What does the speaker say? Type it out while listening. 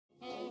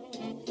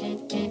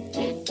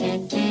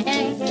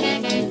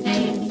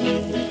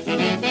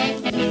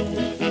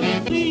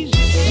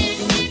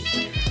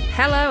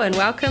Hello and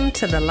welcome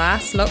to the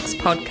Last Looks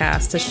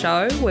podcast, a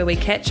show where we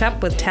catch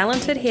up with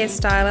talented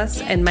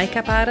hairstylists and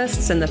makeup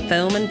artists in the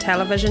film and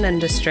television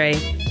industry.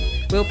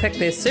 We'll pick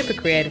their super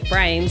creative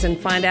brains and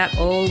find out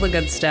all the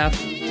good stuff.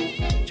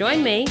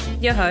 Join me,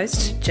 your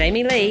host,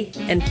 Jamie Lee,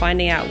 in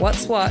finding out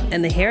what's what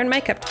in the hair and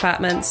makeup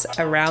departments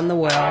around the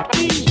world.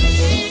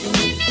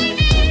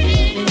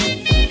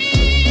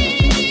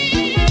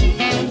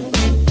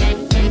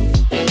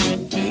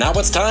 Now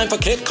it's time for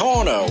Kit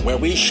Corner, where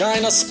we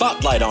shine a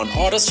spotlight on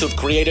artists who've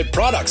created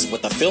products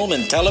with the film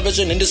and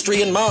television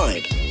industry in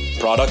mind.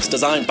 Products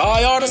designed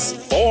by artists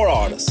for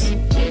artists.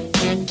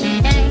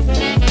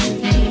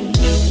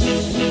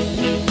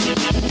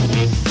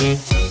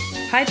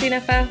 Hi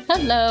Jennifer.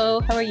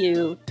 Hello, how are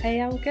you?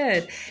 Hey, I'm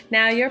good.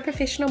 Now, you're a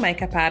professional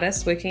makeup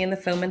artist working in the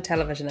film and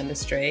television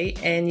industry,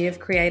 and you've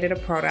created a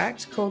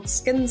product called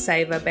Skin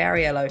Saver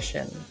Barrier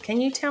Lotion. Can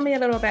you tell me a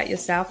little about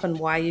yourself and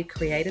why you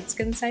created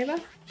Skin Saver?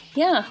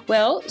 Yeah,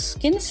 well,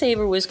 Skin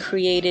Saver was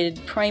created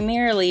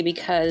primarily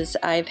because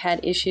I've had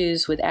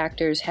issues with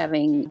actors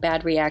having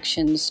bad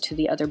reactions to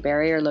the other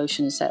barrier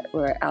lotions that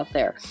were out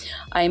there.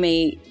 I'm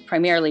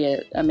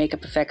primarily a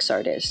makeup effects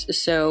artist,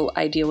 so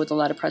I deal with a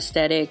lot of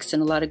prosthetics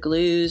and a lot of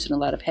glues and a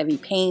lot of heavy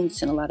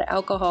paints and a lot of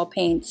alcohol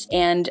paints,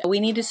 and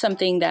we needed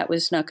something that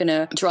was not going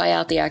to dry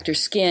out the actor's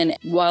skin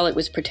while it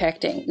was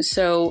protecting.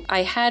 So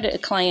I had a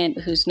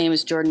client whose name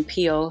is Jordan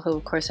Peele, who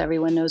of course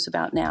everyone knows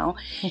about now,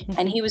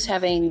 and he was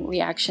having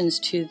reactions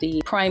to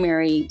the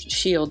primary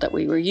shield that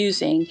we were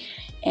using.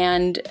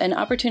 And an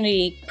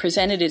opportunity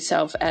presented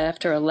itself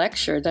after a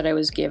lecture that I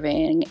was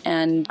giving,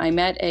 and I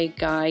met a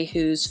guy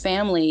whose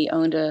family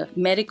owned a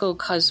medical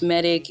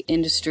cosmetic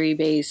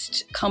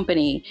industry-based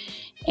company.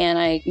 And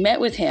I met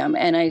with him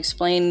and I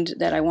explained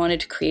that I wanted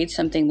to create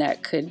something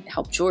that could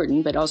help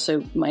Jordan, but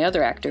also my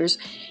other actors.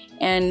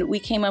 And we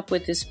came up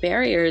with this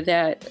barrier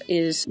that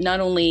is not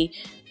only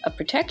a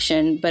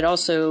protection, but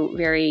also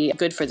very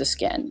good for the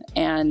skin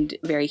and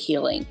very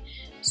healing.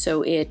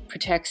 So it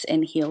protects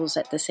and heals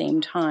at the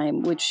same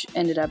time, which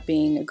ended up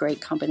being a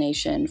great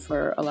combination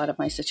for a lot of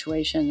my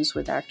situations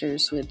with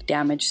actors with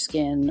damaged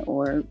skin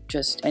or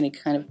just any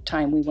kind of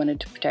time we wanted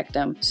to protect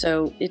them.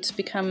 So it's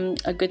become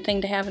a good thing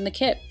to have in the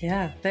kit.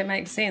 Yeah, that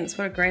makes sense.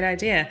 What a great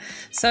idea.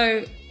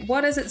 So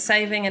what is it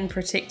saving and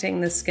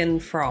protecting the skin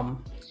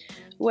from?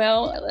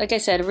 Well, like I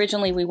said,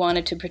 originally we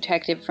wanted to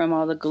protect it from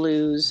all the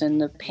glues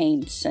and the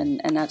paints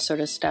and that sort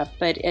of stuff,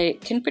 but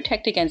it can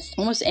protect against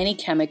almost any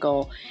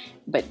chemical,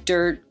 but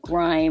dirt,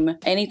 grime,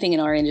 anything in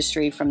our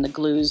industry from the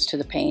glues to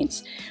the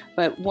paints.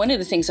 But one of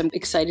the things I'm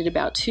excited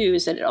about too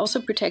is that it also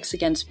protects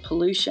against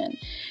pollution.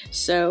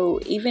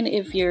 So even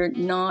if you're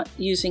not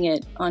using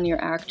it on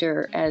your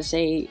actor as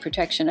a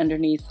protection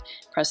underneath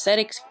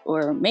prosthetics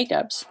or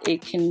makeups,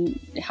 it can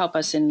help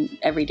us in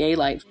everyday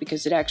life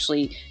because it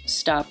actually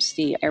stops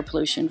the air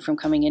pollution from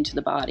coming into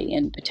the body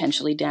and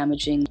potentially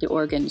damaging the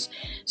organs.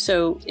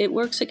 So it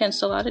works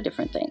against a lot of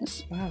different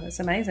things. Wow, that's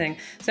amazing.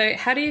 So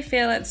how do you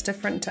feel it's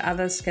different to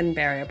other skin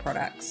barrier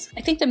products?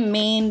 I think the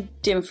main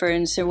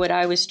difference, or what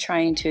I was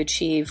trying to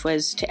achieve,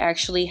 was to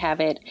actually have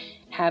it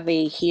have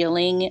a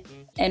healing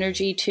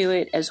energy to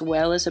it as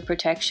well as a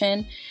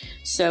protection.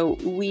 So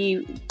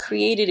we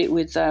created it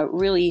with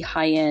really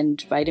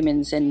high-end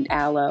vitamins and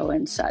aloe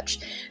and such.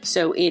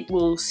 So it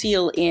will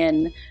seal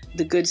in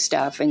the good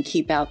stuff and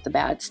keep out the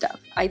bad stuff.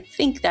 I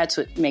think that's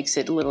what makes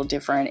it a little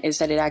different, is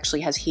that it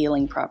actually has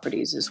healing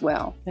properties as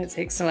well. That's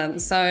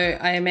excellent. So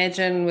I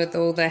imagine with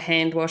all the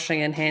hand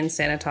washing and hand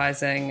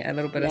sanitizing, a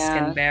little bit of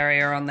skin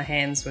barrier on the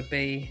hands would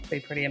be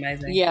pretty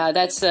amazing. Yeah,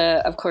 that's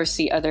of course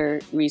the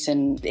other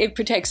reason. It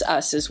protects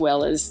us as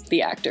well as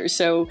the actor.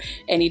 So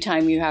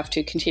anytime you have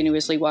to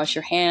continuously wash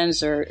your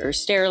hands or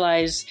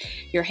sterilize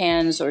your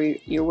hands, or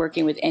you're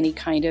working with any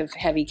kind of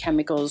heavy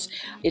chemicals,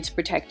 it's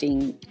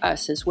protecting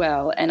us as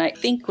well. And I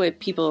think what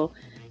people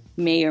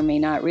may or may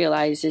not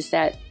realize is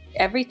that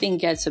everything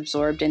gets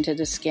absorbed into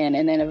the skin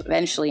and then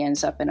eventually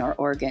ends up in our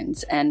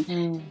organs.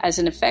 And as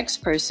an effects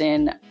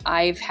person,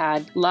 I've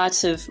had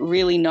lots of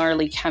really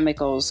gnarly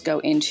chemicals go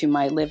into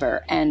my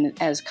liver and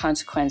as a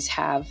consequence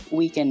have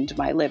weakened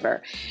my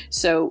liver.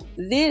 So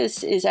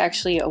this is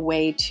actually a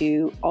way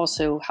to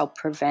also help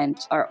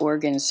prevent our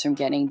organs from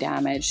getting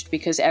damaged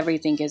because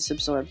everything gets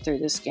absorbed through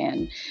the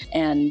skin.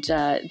 And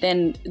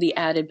then the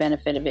added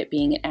benefit of it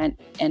being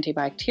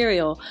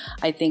antibacterial,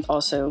 I think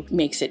also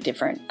makes it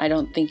different. I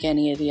don't think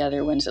any of the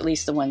other ones, at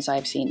least the ones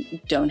I've seen,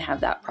 don't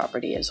have that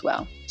property as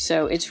well.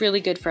 So it's really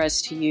good for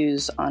us to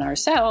use on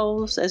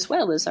ourselves as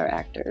well as our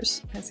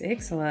actors. That's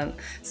excellent.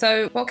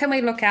 So what can we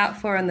look out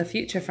for in the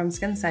future from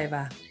Skin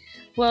Saver?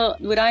 Well,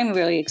 what I'm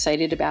really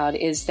excited about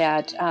is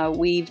that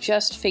we've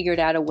just figured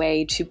out a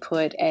way to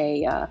put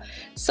a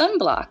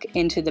sunblock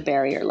into the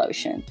barrier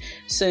lotion.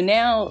 So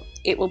now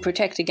it will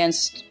protect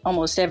against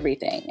almost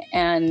everything.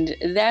 And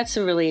that's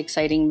really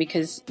exciting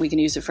because we can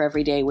use it for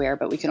everyday wear,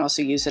 but we can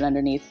also use it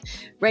underneath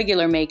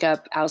regular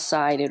makeup.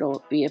 Outside,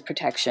 it'll be a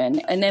protection.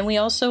 And then we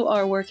also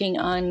are working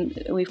on,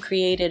 we've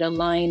created a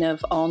line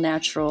of all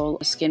natural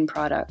skin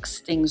products,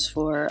 things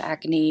for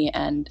acne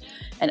and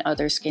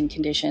other skin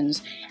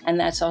conditions. And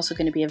that's also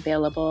going to be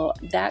available.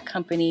 That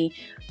company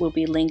will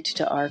be linked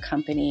to our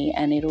company,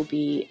 and it'll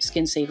be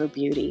Skin Saver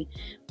Beauty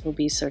will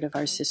be sort of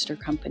our sister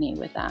company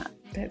with that.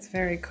 That's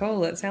very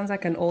cool. It sounds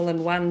like an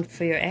all-in-one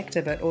for your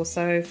actor, but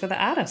also for the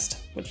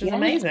artist, which is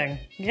amazing.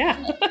 Yeah.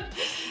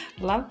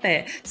 Love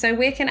that. So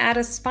where can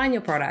artists find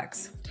your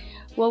products?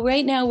 Well,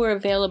 right now we're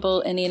available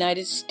in the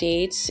United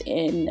States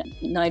in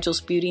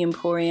Nigel's Beauty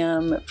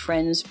Emporium,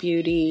 Friends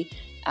Beauty,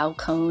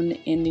 Alcone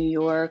in New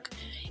York.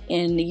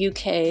 In the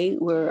UK,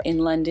 we're in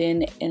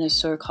London in a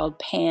store called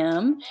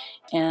Pam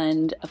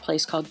and a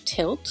place called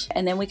Tilt.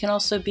 And then we can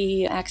also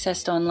be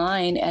accessed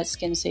online at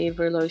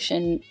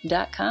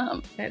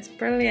skinsaverlotion.com. That's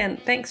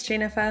brilliant. Thanks,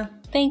 Jennifer.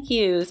 Thank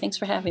you. Thanks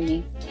for having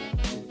me.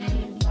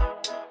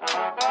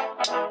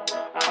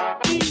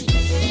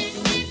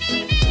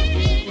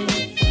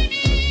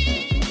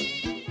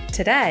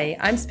 Today,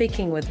 I'm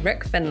speaking with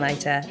Rick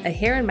Findlater, a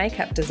hair and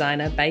makeup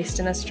designer based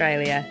in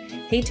Australia.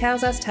 He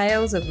tells us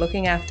tales of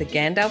looking after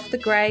Gandalf the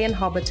Grey in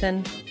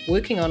Hobbiton,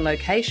 working on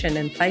location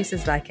in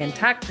places like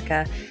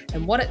Antarctica,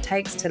 and what it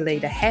takes to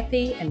lead a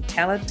happy and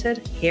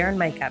talented hair and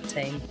makeup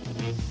team.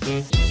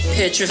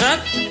 Pictures up.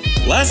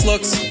 Last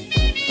looks.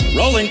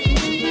 Rolling.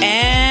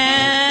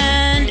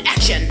 And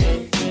action.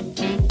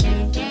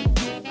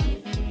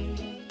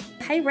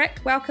 Hey Rick,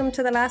 welcome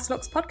to the Last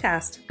Looks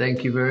podcast.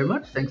 Thank you very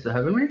much. Thanks for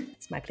having me.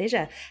 It's my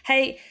pleasure.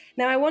 Hey,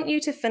 now I want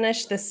you to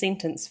finish this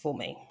sentence for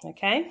me,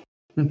 okay?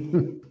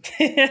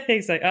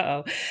 He's like,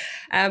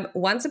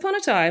 once upon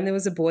a time, there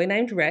was a boy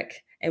named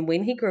Rick, and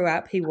when he grew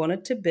up, he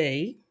wanted to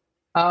be...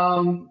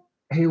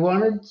 He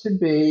wanted to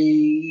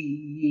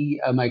be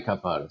a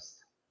makeup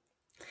artist.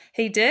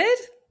 He did?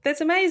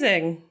 That's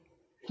amazing.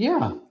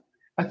 Yeah,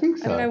 I think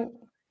so.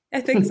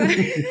 I think so.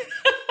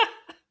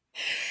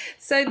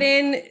 So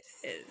then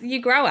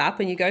you grow up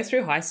and you go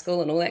through high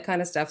school and all that kind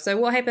of stuff. So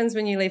what happens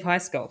when you leave high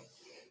school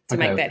to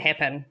make that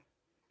happen?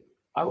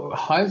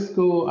 High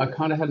school, I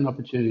kind of had an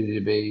opportunity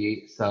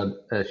to start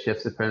a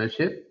chef's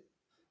apprenticeship.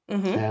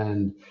 Mm-hmm.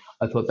 And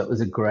I thought that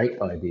was a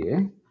great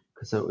idea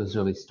because it was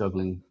really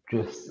struggling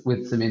just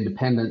with some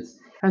independence.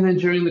 And then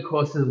during the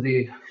course of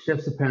the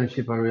chef's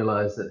apprenticeship, I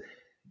realized that,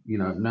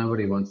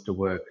 nobody wants to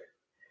work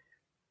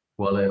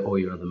while all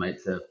your other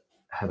mates are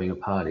having a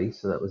party.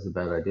 So that was a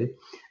bad idea.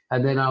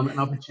 And then an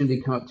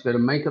opportunity came up to go to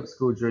makeup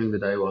school during the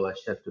day while I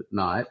chefed at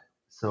night.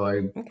 So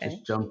I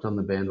just jumped on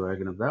the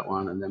bandwagon of that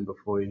one. And then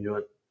before you knew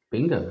it,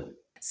 bingo.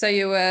 So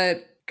you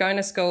were going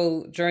to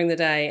school during the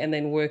day and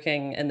then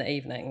working in the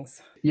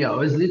evenings? Yeah,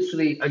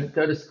 I'd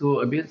go to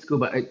school. I'd be at school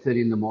by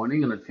 8:30 in the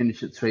morning and I'd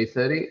finish at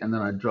 3:30. And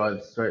then I'd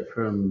drive straight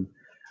from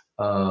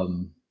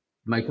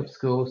makeup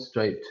school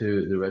straight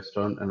to the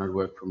restaurant. And I'd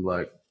work from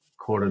like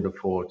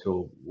 3:45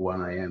 till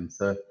 1 a.m.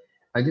 So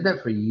I did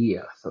that for a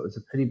year, so it was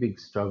a pretty big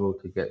struggle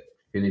to get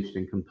finished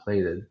and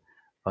completed,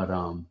 but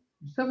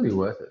it's definitely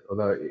worth it,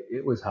 although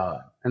it was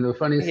hard. And the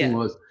funniest thing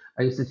was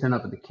I used to turn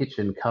up at the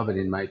kitchen covered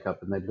in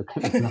makeup and they'd look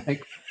at me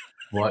like,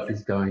 what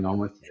is going on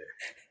with you?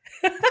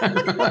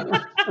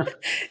 I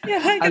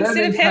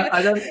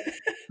don't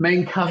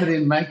mean covered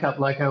in makeup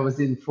like I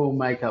was in full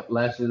makeup,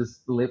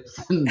 lashes, lips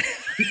and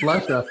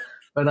blusher,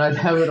 but I'd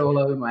have it all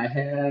over my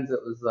hands.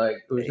 It was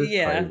just crazy.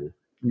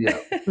 Yeah.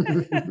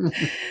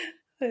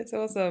 That's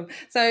awesome.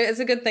 So it's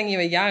a good thing you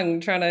were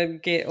young, trying to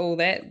get all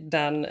that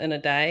done in a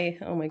day.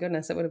 Oh my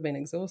goodness, it would have been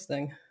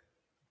exhausting.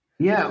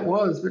 Yeah, it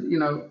was. But,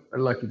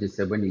 like you just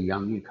said, when you're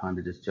young, you kind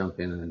of just jump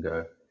in and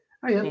go,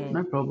 oh yeah,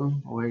 no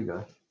problem, away you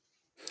go.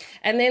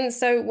 And then,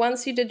 so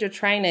once you did your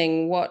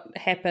training, what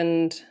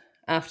happened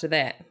after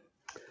that?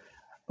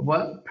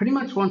 Well, pretty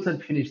much once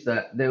I'd finished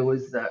that, there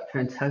was that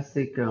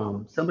fantastic,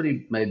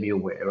 somebody made me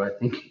aware, I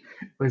think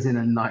it was in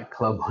a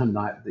nightclub one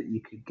night, that you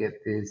could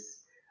get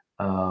this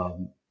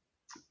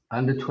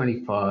under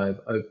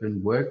 25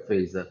 open work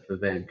visa for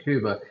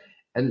Vancouver.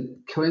 And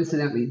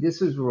coincidentally,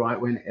 this was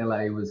right when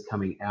LA was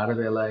coming out of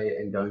LA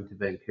and going to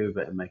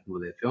Vancouver and making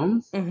all their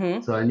films. Mm-hmm.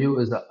 So I knew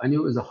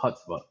it was a hot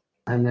spot.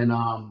 And then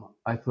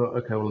I thought,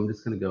 okay, well, I'm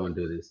just going to go and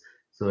do this.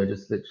 So I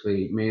just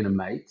literally, me and a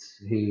mate,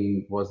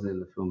 he wasn't in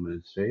the film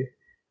industry.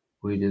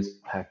 We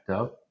just packed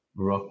up,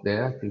 rocked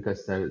there. I think I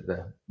stayed at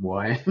the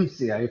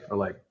YMCA for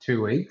like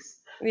 2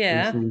 weeks.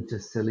 Yeah. Listening to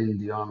Celine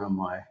Dion on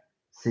my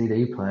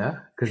CD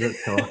player, because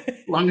that's how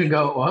long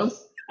ago it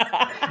was.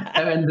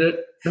 And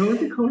what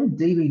was it called? A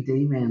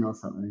DVD man or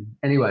something.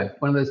 Anyway,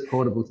 one of those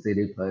portable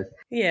CD players.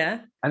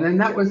 Yeah. And then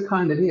that was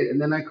kind of it.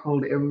 And then I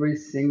called every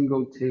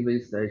single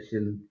TV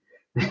station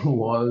there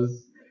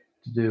was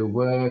to do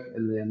work.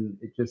 And then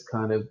it just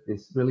kind of,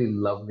 this really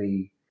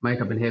lovely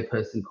makeup and hair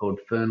person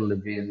called Fern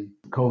Levin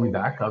called me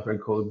back after I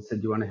called and said,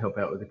 do you want to help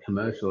out with a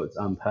commercial? It's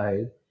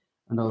unpaid.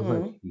 And I was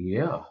like,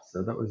 yeah.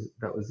 So that was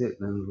it.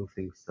 And then little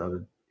things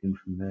started in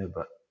from there.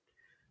 But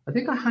I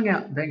think I hung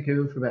out in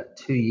Vancouver for about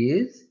 2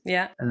 years.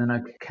 Yeah. And then I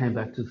came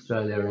back to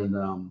Australia, and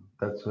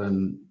that's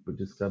when we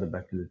just started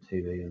back into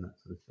TV and that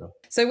sort of stuff.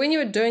 So when you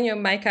were doing your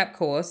makeup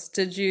course,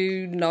 did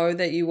you know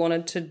that you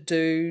wanted to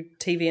do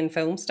TV and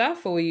film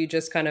stuff, or were you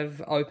just kind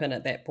of open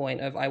at that point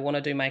of, I want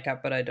to do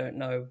makeup, but I don't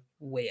know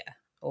where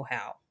or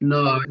how?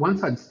 No,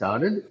 once I'd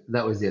started,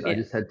 that was it. Yeah. I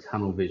just had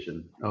tunnel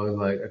vision. I was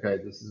like,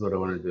 okay, this is what I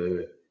want to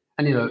do.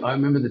 And, I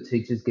remember the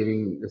teachers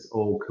giving us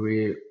all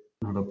career,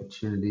 not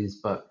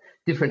opportunities, but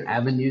different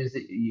avenues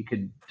that you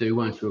could do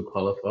once you were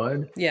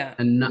qualified. Yeah.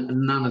 And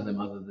none of them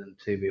other than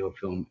TV or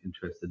film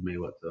interested me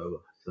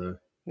whatsoever. So,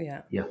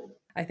 yeah.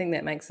 I think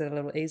that makes it a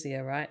little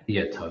easier, right?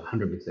 Yeah,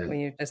 100%. When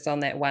you're just on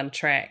that one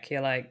track,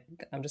 you're like,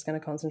 I'm just going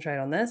to concentrate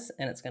on this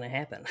and it's going to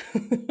happen.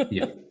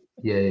 Yeah.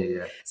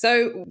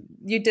 So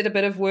you did a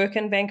bit of work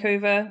in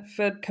Vancouver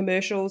for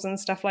commercials and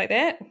stuff like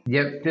that?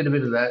 Yep, did a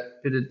bit of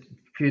that. Did a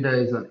few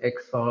days on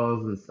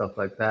X-Files and stuff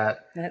like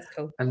that. That's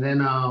cool. And then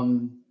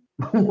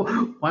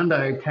one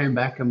day I came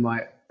back and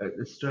my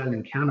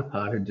Australian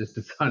counterpart had just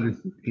decided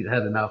he'd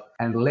had enough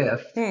and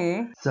left.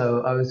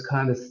 So I was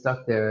kind of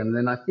stuck there. And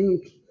then I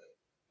think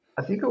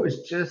it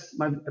was just,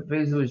 my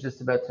visa was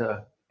just about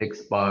to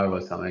expire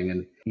or something.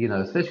 And,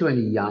 especially when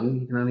you're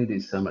young, you can only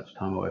do so much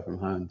time away from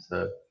home.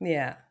 So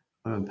yeah,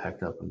 I went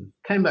packed up and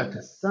came back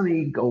to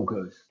sunny Gold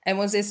Coast. And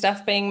was there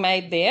stuff being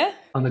made there?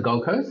 On the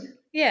Gold Coast?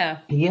 Yeah.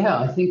 Yeah,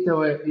 I think they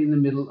were in the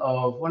middle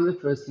of, one of the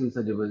first things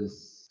I did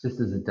was, just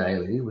as a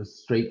daily,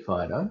 was Street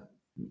Fighter.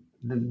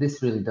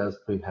 This really does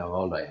prove how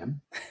old I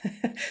am.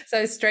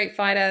 So Street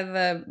Fighter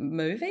the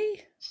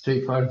movie?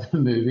 Street Fighter the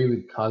movie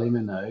with Kylie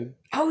Minogue.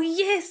 Oh,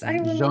 yes, I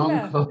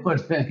remember.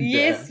 Jean-Claude.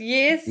 Yes.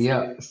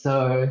 Yeah,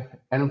 so,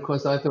 and of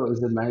course I thought it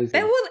was amazing.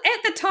 That was,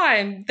 at the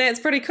time, that's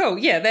pretty cool.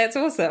 Yeah, that's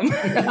awesome.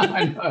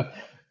 I know.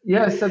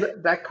 Yeah, so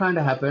that kind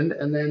of happened,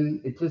 and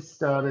then it just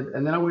started,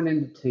 and then I went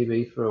into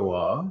TV for a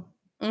while.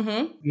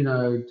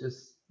 Mm-hmm.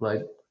 Just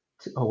like,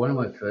 one of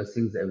my first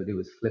things I ever did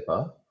was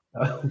Flipper.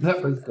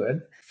 That was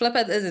good.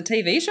 Flipper is a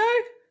TV show?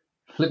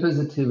 Flipper's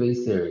a TV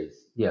series.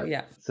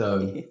 Yeah.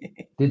 So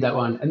did that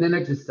one. And then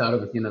I just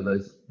started with,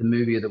 the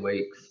movie of the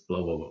weeks,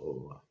 blah, blah, blah,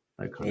 blah.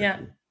 That kind of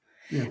thing.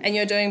 Yeah. And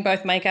you're doing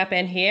both makeup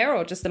and hair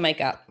or just the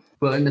makeup?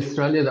 Well, in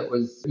Australia,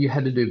 you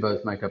had to do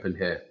both makeup and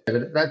hair. But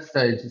at that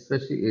stage,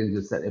 especially in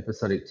just that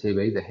episodic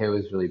TV, the hair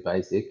was really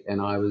basic and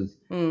I was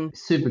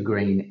super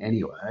green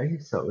anyway.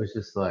 So it was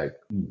just like,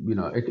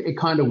 it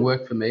kind of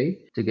worked for me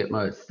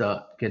to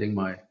start getting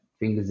my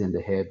fingers into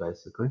hair,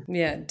 basically.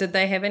 Yeah. Did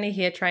they have any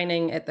hair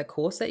training at the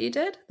course that you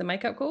did, the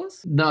makeup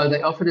course? No,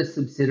 they offered a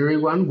subsidiary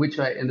one, which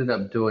I ended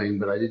up doing,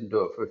 but I didn't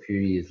do it for a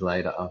few years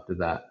later after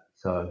that.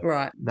 So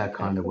that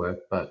kind of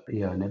worked. But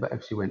yeah, I never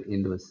actually went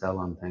into a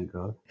salon, thank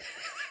God.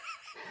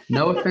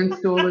 No offense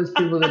to all those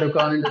people that have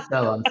gone into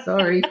salons.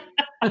 Sorry.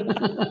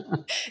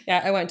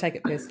 Yeah, I won't take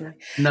it personally.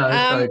 No,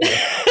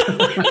 it's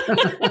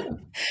okay.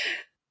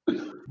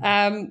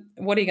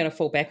 What are you going to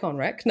fall back on,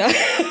 Rick? No.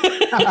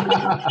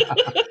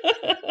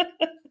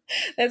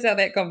 That's how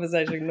that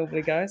conversation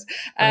normally goes.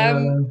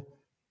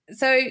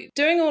 So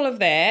doing all of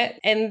that,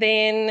 and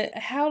then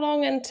how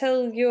long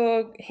until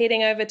you're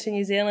heading over to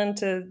New Zealand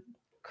to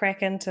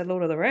crack into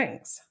Lord of the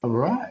Rings?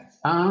 Right.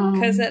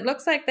 Because it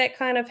looks like that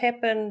kind of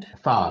happened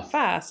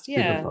fast.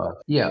 Yeah. Super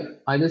fast. Yeah.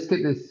 I just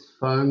get this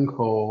phone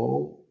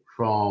call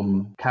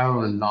from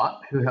Carolyn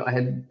Knott, who I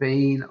had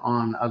been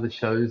on other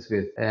shows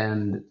with,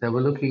 and they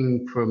were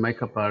looking for a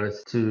makeup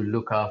artist to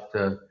look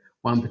after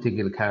one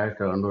particular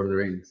character on Lord of the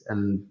Rings.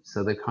 And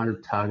so they kind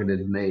of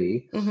targeted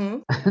me. Mm-hmm.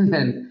 And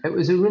then it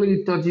was a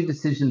really dodgy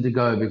decision to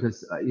go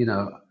because,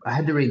 I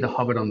had to read The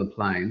Hobbit on the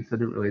plane, so I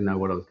didn't really know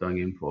what I was going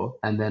in for.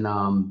 And then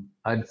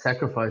I'd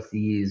sacrificed a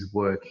year's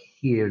work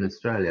here in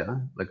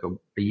Australia, like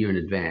a year in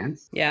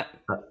advance,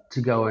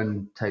 to go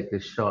and take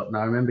this shot. And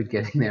I remember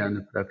getting there and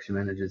the production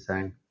manager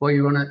saying, well,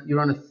 you're on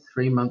a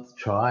 3-month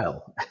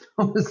trial.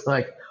 I was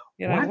like,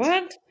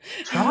 what?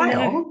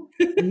 Trial?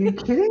 Are you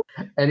kidding?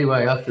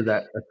 Anyway, after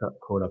that, I got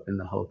caught up in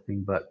the whole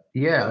thing. But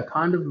yeah, I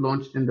kind of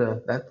launched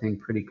into that thing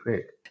pretty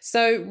quick.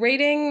 So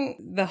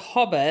reading The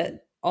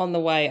Hobbit on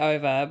the way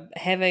over,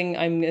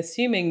 I'm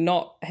assuming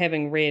not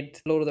having read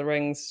Lord of the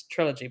Rings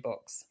trilogy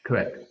books.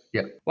 Correct.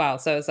 Yeah. Wow.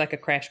 So it's like a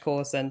crash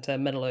course into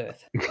Middle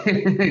Earth.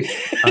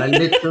 I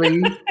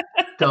literally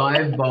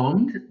dive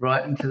bombed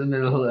right into the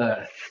Middle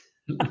Earth.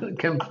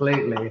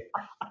 Completely.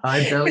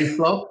 I belly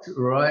flopped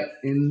right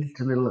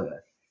into Middle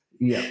Earth.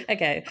 Yeah.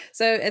 Okay.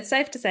 So it's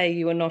safe to say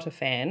you were not a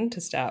fan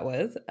to start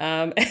with.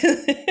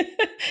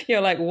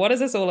 You're like, what is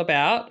this all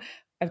about?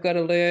 I've got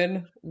to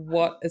learn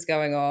what is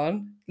going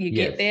on. You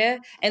get there.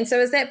 And so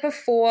is that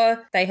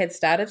before they had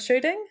started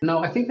shooting? No,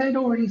 I think they'd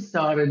already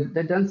started.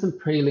 They'd done some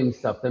prelim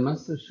stuff. They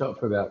must have shot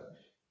for about,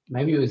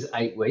 maybe it was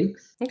 8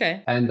 weeks.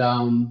 Okay. And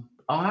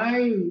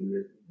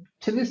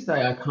to this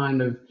day, I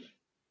kind of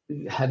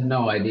had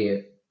no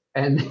idea.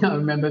 And I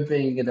remember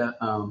being at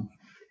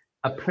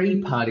a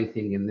pre-party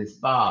thing in this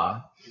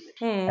bar,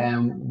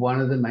 and one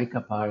of the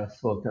makeup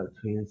artists walked up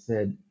to me and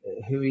said,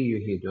 who are you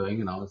here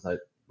doing? And I was like,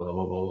 blah,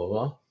 blah, blah, blah,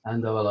 blah.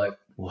 And they were like,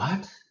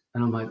 what?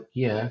 And I'm like,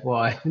 yeah,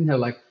 why? And they're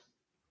like,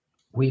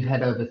 we've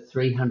had over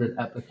 300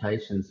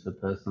 applications for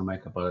personal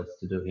makeup artists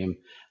to do him.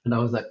 And I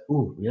was like,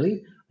 oh,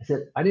 really? I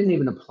said, I didn't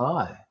even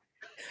apply.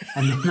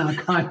 And then I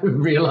kind of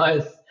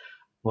realized,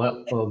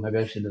 well, maybe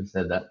I shouldn't have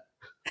said that.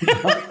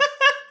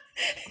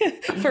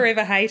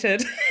 Forever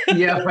hated.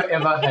 Yeah,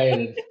 forever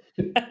hated.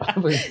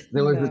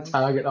 There was a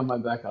target on my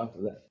back after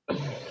that.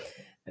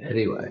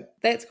 Anyway.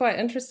 That's quite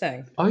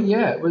interesting. Oh,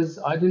 yeah, it was.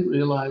 I didn't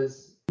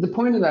realize. The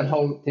point of that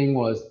whole thing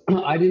was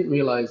I didn't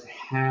realize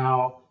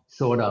how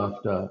sought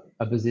after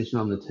a position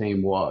on the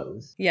team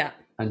was. Yeah.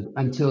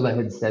 Until they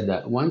had said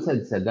that. Once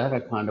they'd said that, I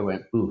kind of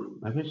went, ooh,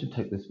 maybe I should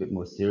take this a bit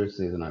more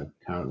seriously than I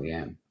currently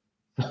am.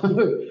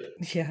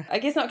 Yeah. I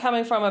guess not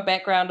coming from a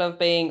background of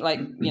being like,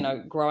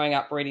 growing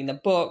up reading the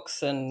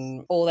books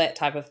and all that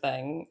type of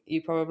thing,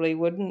 you probably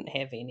wouldn't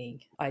have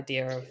any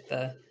idea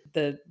of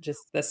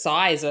the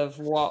size of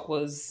what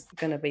was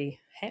going to be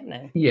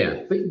happening.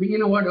 Yeah. But you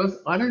know what else?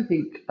 I don't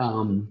think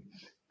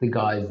the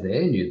guys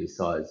there knew the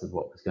size of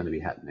what was going to be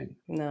happening.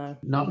 No.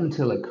 Not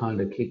until it kind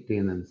of kicked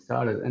in and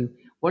started. And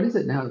what is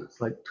it now?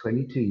 It's like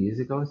 22 years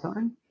ago or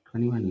something?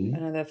 21 years?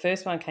 I know the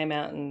first one came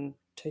out in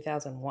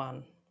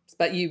 2001.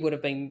 But you would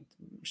have been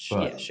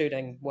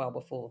shooting well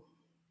before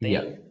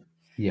then.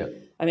 Yeah.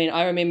 I mean,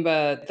 I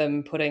remember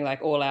them putting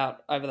like all out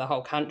over the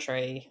whole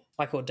country,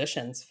 like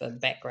auditions for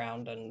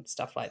background and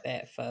stuff like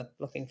that for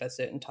looking for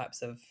certain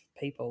types of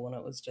people. And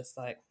it was just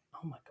like,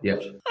 oh my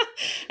God. Yeah.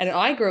 And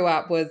I grew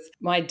up with,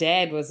 my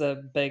dad was a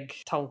big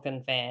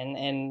Tolkien fan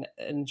and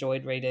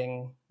enjoyed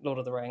reading Lord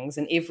of the Rings.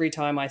 And every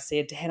time I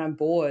said, Dad, I'm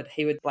bored,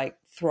 he would like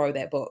throw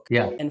that book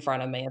in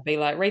front of me and be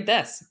like, read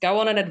this, go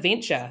on an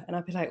adventure. And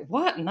I'd be like,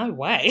 what? No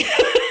way.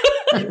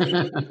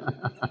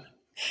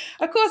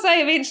 Of course,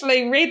 I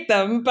eventually read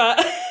them,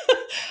 but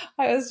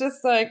I was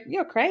just like,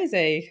 you're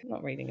crazy. I'm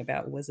not reading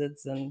about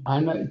wizards. And I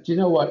know. Do you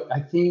know what? I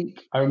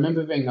think I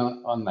remember being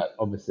on that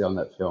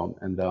film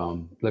and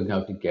looking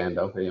after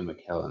Gandalf, Ian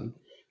McKellen.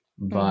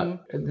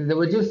 But there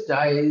were just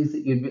days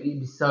that you'd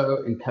be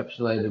so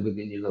encapsulated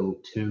within your little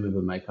tomb of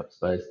a makeup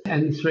space.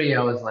 And 3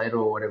 hours later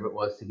or whatever it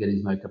was to get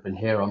his makeup and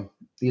hair on,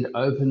 you'd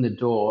open the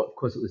door. Of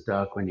course, it was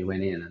dark when you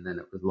went in and then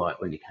it was light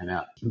when you came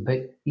out.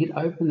 But you'd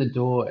open the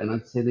door and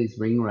I'd see these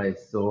ring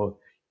wraiths or,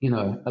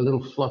 a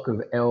little flock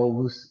of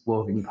elves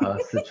walking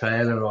past the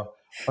trailer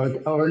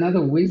or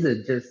another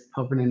wizard just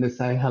popping in to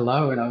say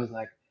hello. And I was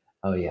like,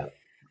 oh, yeah,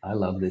 I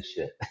love this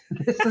shit.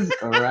 This is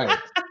great.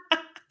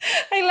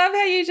 I love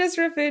how you just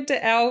referred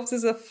to elves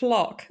as a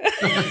flock.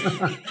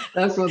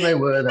 That's what they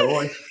were. They were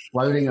always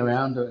floating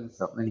around doing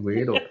something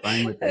weird or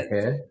playing with their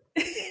hair.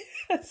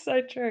 That's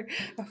so true.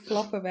 A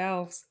flock of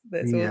elves.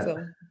 That's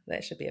awesome.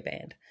 That should be a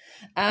band.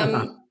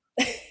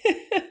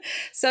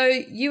 So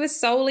you were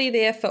solely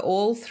there for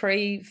all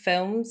 3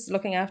 films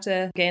looking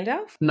after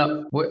Gandalf?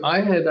 No, I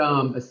had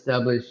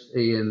established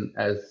Ian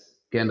as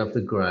Gandalf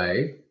the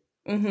Grey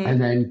and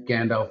then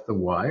Gandalf the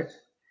White.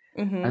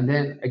 And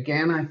then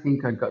again, I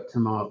think I got to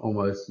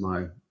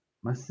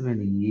must have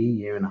been a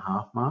year and a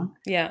half mark.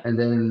 Yeah. And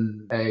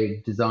then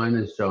a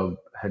designer's job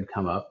had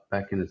come up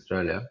back in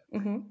Australia.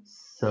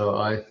 So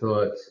I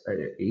thought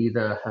I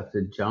either have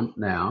to jump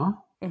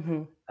now,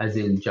 as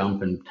in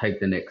jump and take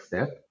the next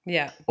step.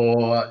 Yeah.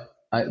 Or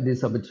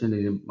this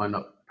opportunity might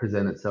not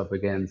present itself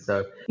again.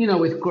 So,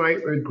 with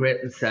great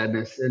regret and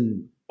sadness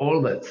and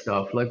all that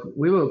stuff, like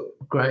we were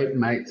great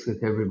mates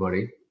with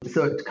everybody.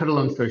 So to cut a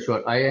long story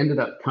short, I ended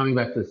up coming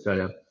back to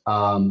Australia,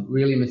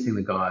 really missing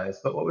the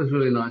guys. But what was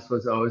really nice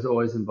was I was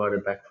always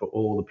invited back for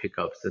all the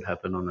pickups that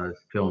happened on those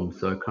films.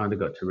 So I kind of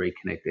got to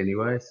reconnect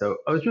anyway. So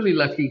I was really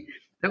lucky.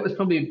 That was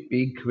probably a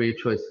big career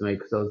choice for me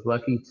because I was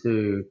lucky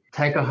to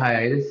take a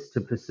hiatus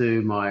to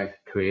pursue my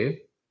career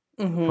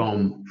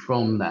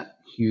from that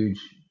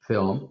huge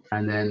film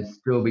and then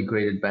still be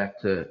greeted back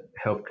to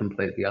help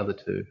complete the other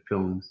 2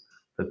 films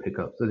for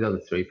pickups, or the other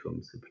 3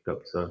 films for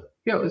pickups. So,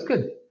 yeah, it was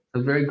good. I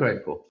was very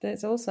grateful.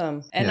 That's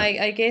awesome. And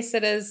I guess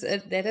that is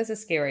a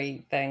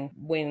scary thing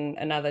when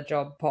another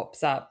job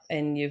pops up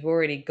and you've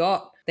already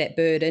got that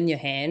bird in your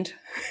hand.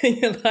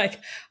 You're like,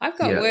 I've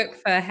got work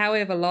for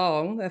however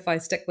long if I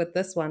stick with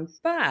this one,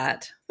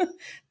 but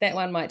that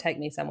one might take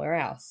me somewhere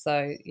else.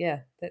 So, yeah,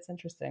 that's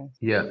interesting.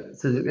 Yeah.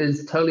 So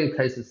it's totally a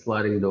case of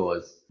sliding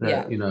doors.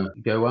 That, you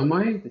go one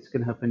way, this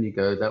can happen. You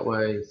go that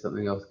way,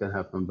 something else can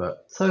happen.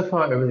 But so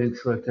far,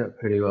 everything's worked out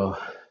pretty well.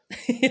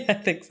 I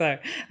think so.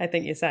 I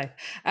think you're safe.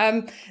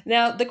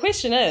 Now, the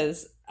question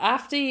is,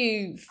 after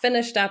you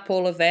finished up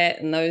all of that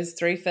and those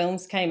 3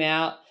 films came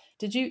out,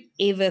 did you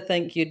ever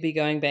think you'd be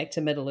going back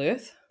to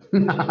Middle-earth?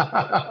 No,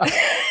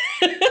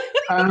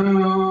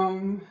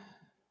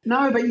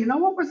 but you know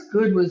what was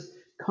good was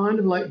kind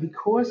of like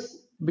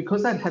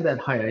because I'd had that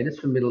hiatus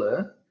from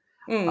Middle-earth,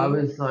 I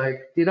was like,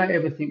 did I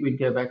ever think we'd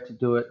go back to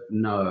do it?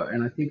 No.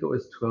 And I think it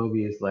was 12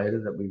 years later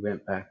that we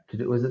went back to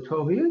do, was it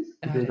 12 years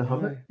to do The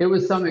Hobbit? It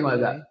was something like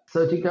that.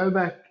 So to go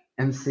back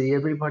and see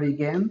everybody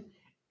again,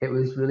 it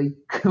was really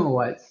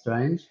quite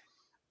strange.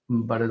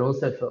 But it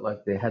also felt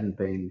like there hadn't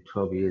been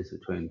 12 years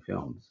between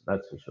films.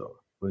 That's for sure.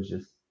 It was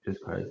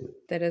just crazy.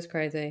 That is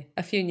crazy.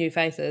 A few new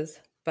faces.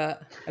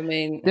 But I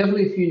mean,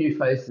 definitely a few new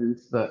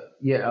faces, but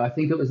yeah, I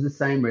think it was the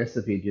same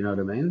recipe. Do you know what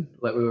I mean?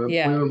 Like we were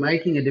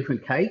making a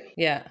different cake,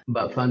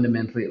 but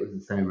fundamentally it was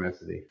the same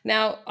recipe.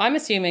 Now, I'm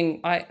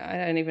assuming, I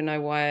don't even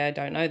know why I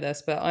don't know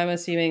this, but I'm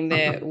assuming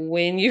that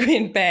when you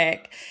went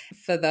back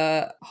for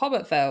the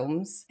Hobbit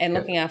films and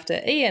looking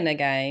after Ian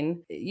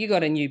again, you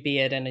got a new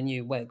beard and a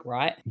new wig,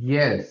 right?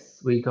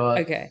 Yes, we got.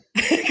 Okay.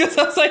 Because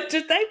I was like,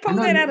 did they pull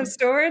that out of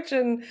storage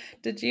and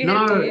did you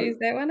have to use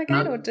that one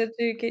again or did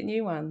you get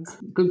new ones?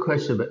 Good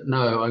question, but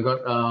no, I got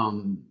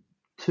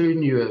 2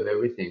 new of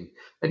everything.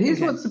 And here's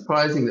what's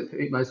surprising that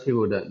most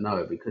people don't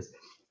know, because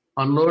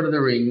on Lord of the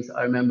Rings,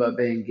 I remember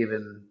being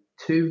given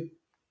two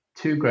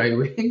grey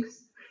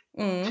wigs,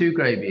 2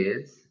 grey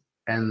beards,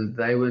 and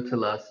they were to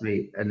last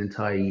me an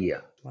entire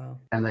year. Wow.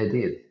 And they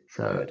did.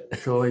 So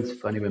it's always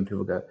funny when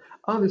people go,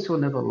 oh, this will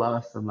never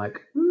last. I'm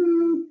like,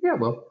 yeah,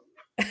 well.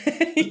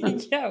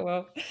 Yeah,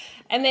 well.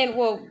 And then,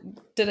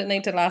 did it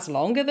need to last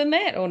longer than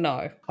that or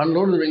no? On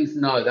Lord of the Rings,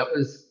 no, that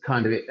was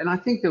kind of it. And I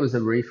think there was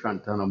a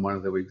refront done on one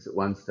of the wigs at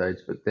one stage,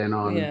 but then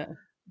on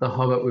The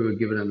Hobbit, we were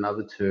given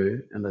another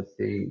 2, and I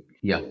think,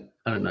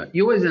 I don't know.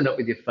 You always end up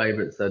with your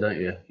favourites, though,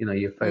 don't you? You know,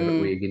 your favourite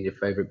wig and your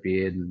favourite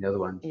beard, and the other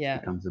one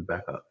becomes a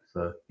backup.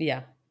 So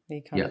yeah,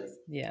 you kind of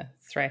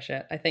thrash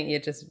it. I think you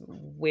just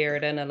wear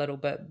it in a little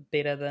bit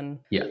better than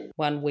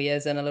one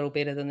wears in a little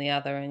better than the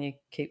other, and you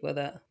keep with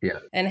it. Yeah.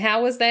 And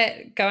how was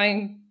that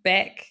going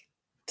back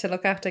to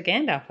look after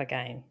Gandalf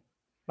again?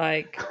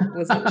 Like,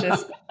 was it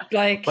just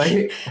like...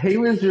 Well, he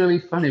was really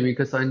funny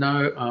because I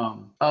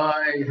know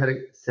I had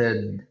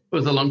said, it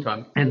was a long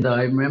time, and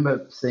I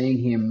remember seeing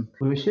him,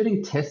 we were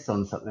shooting tests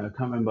on something, I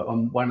can't remember,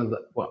 on one of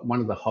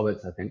the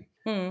Hobbits, I think.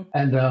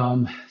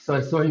 And so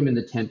I saw him in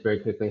the tent very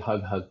quickly,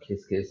 hug,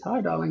 kiss,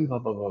 hi, darling, blah,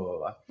 blah, blah, blah,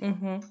 blah.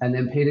 And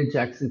then Peter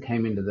Jackson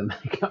came into the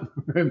makeup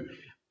room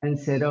and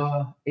said,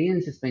 oh,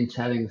 Ian's just been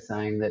chatting,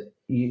 saying that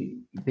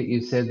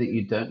you said that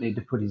you don't need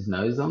to put his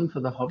nose on for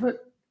the Hobbit.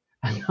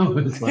 And I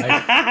was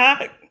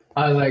like,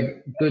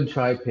 good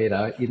try,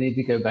 Peter. You need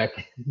to go back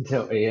and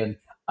tell Ian,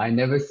 I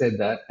never said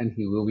that, and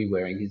he will be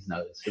wearing his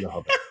nose for the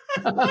Hobbit.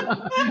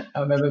 I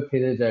remember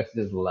Peter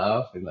Jackson just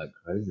laughing like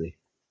crazy.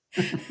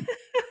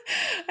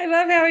 I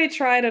love how he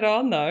tried it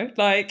on though.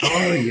 Like,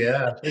 oh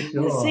yeah, for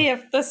sure. I'm going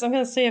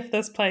to see if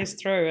this plays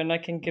through, and I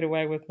can get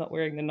away with not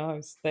wearing the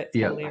nose. That's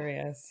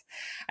hilarious.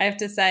 I have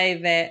to say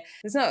that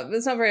it's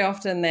not very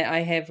often that I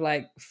have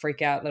like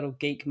freak out little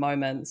geek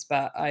moments,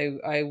 but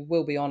I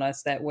will be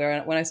honest that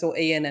when I saw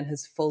Ian in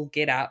his full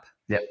get up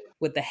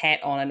with the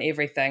hat on and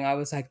everything, I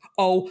was like,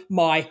 oh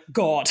my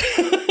God. Just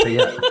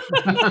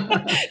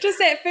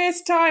that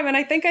first time. And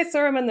I think I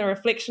saw him in the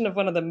reflection of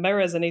one of the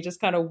mirrors, and he just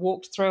kind of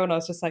walked through, and I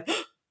was just like,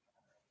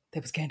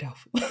 that was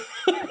Gandalf.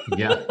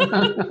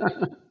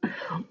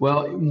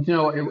 Well, you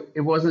know,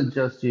 it wasn't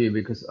just you,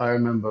 because I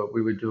remember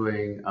we were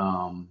doing,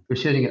 we're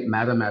shooting at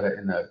Matter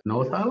in the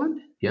North Island.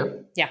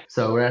 Yep. Yeah.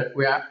 So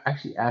we're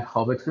actually at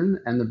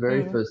Hobbiton, and the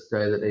very first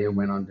day that Ian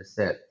went on to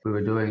set, we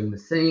were doing the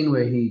scene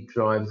where he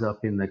drives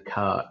up in the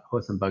cart,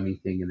 horse and buggy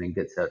thing, and then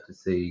gets out to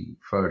see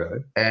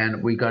Frodo.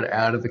 And we got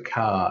out of the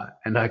car,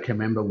 and I can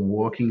remember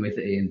walking with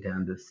Ian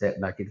down the set,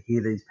 and I could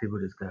hear these people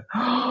just go,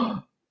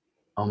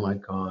 oh my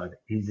God,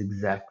 he's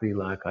exactly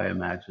like I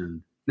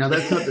imagined. Now,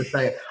 that's not to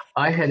say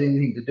I had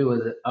anything to do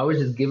with it. I was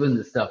just given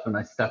the stuff and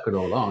I stuck it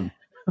all on.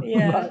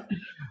 Yeah.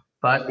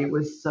 but it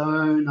was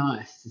so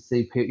nice to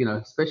see people, you know,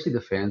 especially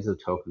the fans of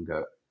Tolkien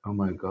go, oh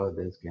my God,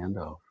 there's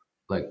Gandalf.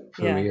 Like,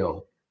 for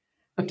real.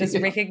 Just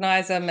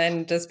recognize him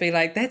and just be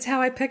like, that's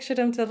how I pictured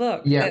him to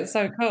look. Yeah. That's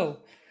so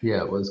cool.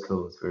 Yeah, it was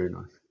cool. It's very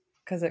nice.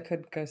 Because it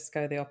could go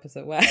the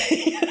opposite way.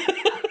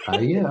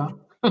 Yeah.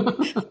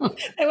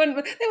 That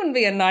wouldn't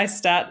be a nice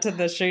start to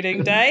the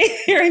shooting day.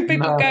 Hearing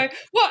people go,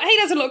 "What? He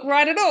doesn't look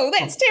right at all.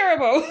 That's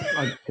terrible."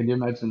 Can you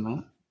imagine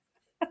that?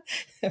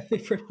 That'd be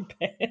pretty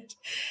bad.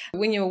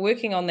 When you were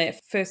working on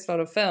that first lot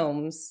of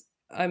films,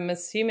 I'm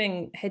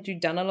assuming, had you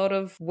done a lot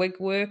of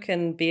wig work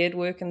and beard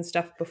work and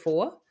stuff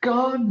before?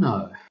 God,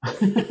 no.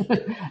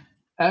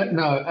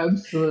 No,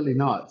 absolutely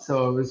not.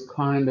 So I was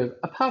kind of,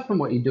 apart from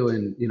what you do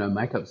in, you know,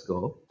 makeup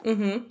school,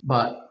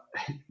 but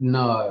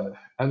no,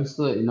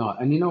 absolutely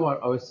not. And you know what?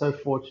 I was so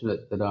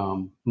fortunate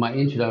that my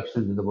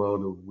introduction to the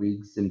world of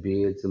wigs and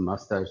beards and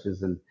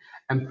mustaches and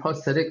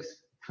prosthetics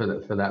for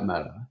that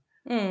matter.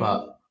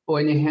 But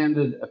when you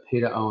handed a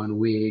Peter Owen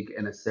wig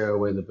and a Sarah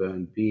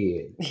Weatherburn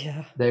beard,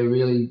 they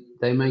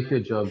make your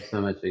job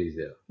so much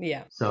easier.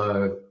 Yeah.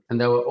 So, and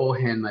they were all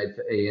handmade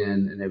for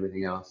Ian and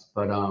everything else.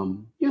 But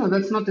you know,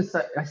 that's not to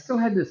say I still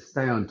had to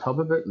stay on top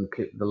of it and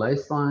keep the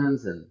lace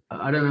lines. And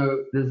I don't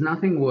know, there's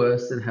nothing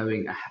worse than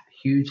having a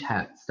huge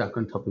hat stuck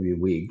on top of your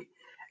wig,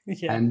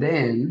 and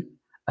then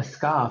a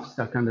scarf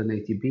stuck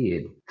underneath your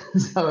beard.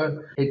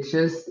 So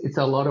it's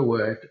a lot of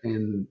work,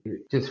 and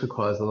it just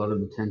requires a lot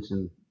of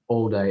attention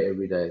all day,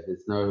 every day.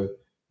 There's no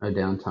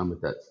downtime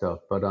with that stuff.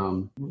 But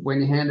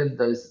when you handed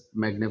those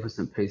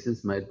magnificent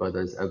pieces made by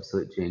those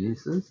absolute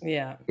geniuses,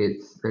 they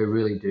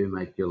really do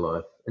make your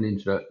life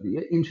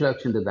the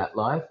introduction to that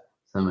life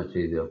so much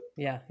easier.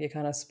 Yeah, you're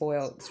kind of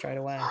spoiled straight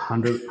away.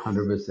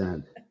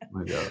 100%.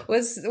 my God.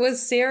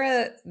 Was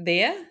Sarah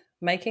there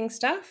making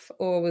stuff,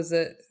 or was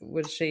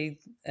she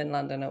in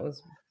London? It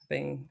was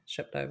being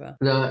shipped over.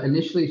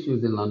 Initially, she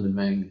was in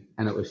London,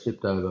 and it was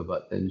shipped over,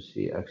 but then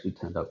she actually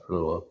turned up for a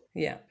little while.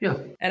 Yeah. Yeah.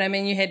 And I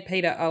mean, you had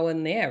Peter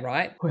Owen there,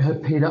 right? We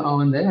had Peter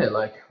Owen there,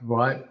 like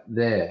right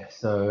there.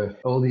 So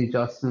all the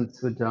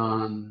adjustments were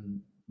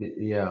done.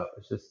 Yeah, it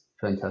was just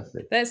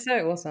fantastic. That's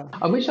so awesome.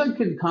 I wish I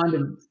could kind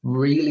of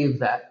relive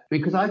that,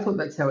 because I thought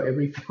that's how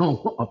every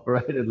film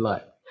operated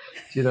like.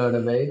 Do you know what I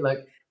mean?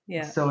 Like,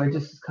 yeah. So I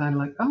just kind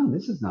of like, oh,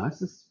 this is nice.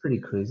 This is pretty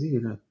crazy,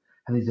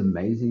 have these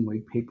amazing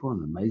wig people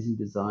and amazing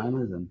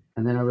designers. And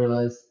then I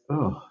realized,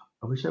 oh,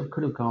 I wish I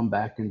could have gone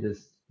back and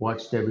just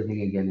watched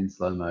everything again in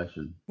slow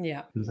motion.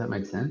 Yeah. Does that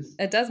make sense?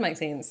 It does make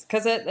sense,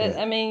 because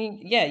I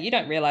mean, yeah, you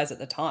don't realize at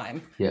the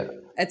time. Yeah.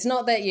 It's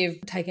not that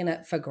you've taken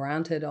it for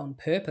granted on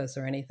purpose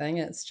or anything.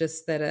 It's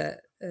just that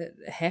it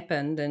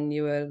happened and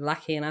you were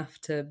lucky enough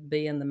to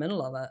be in the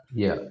middle of it.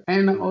 Yeah.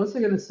 And I'm also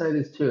going to say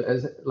this too,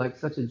 as like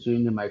such a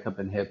junior makeup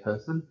and hair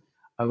person,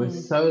 I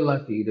was so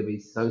lucky to be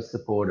so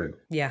supported.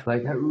 Yeah.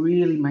 Like that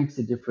really makes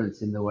a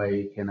difference in the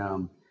way you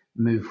can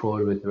move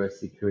forward with the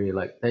rest of your career.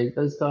 Like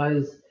those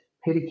guys,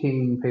 Peter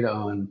King, Peter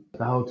Owen,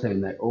 the whole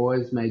team, they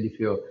always made you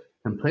feel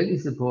completely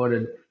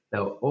supported. They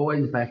were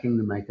always backing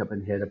the makeup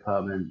and hair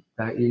department.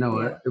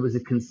 It was a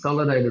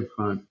consolidated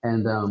front,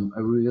 and I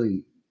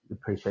really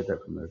appreciate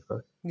that from those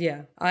guys.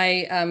 Yeah,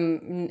 I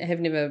have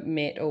never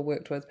met or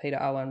worked with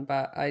Peter Owen,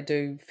 but I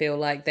do feel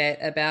like that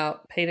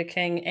about Peter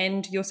King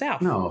and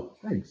yourself. No,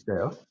 thanks,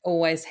 Dale.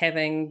 Always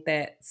having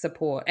that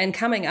support and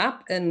coming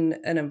up in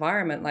an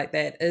environment like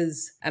that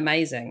is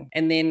amazing.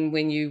 And then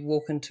when you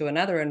walk into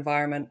another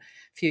environment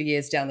a few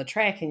years down the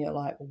track and you're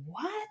like,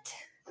 what?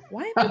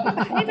 Why are people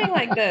behaving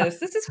like this?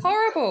 This is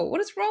horrible.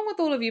 What is wrong with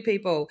all of you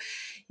people?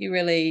 You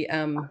really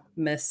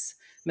miss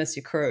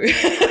your crew.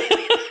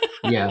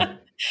 Yeah.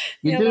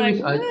 You do.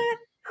 Like, I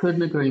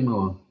couldn't agree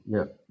more.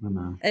 Yep, I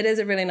know. It is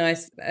a really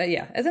nice,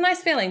 it's a nice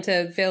feeling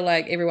to feel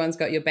like everyone's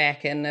got your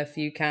back, and if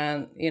you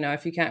can't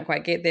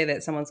quite get there,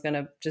 that someone's going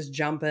to just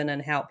jump in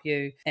and help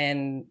you,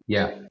 and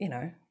you're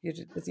going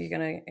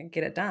to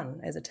get it done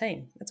as a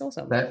team. It's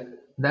awesome.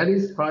 That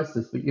is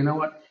priceless. But you know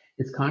what?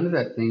 It's kind of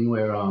that thing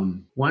where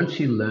once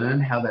you learn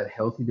how that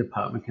healthy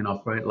department can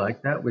operate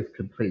like that with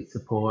complete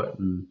support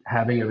and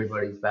having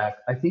everybody's back,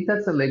 I think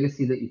that's a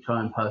legacy that you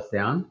try and pass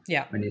down.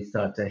 Yeah. When you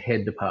start to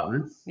head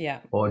departments, yeah,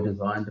 or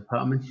design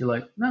departments, you're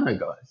like, no,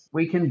 guys,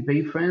 we can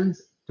be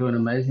friends, do an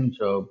amazing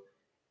job,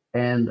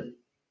 and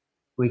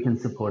we can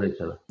support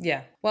each other.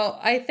 Yeah. Well,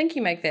 I think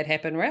you make that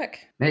happen,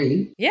 Rick.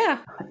 Me? Yeah.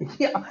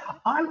 Yeah.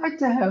 I like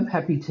to have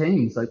happy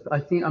teams. Like, I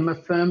think I'm a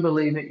firm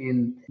believer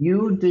in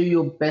you do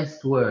your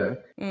best work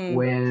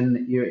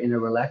when you're in a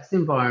relaxed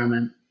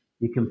environment,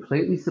 you're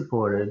completely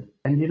supported.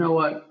 And you know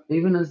what?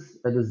 Even as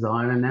a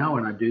designer now,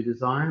 when I do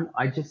design,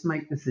 I just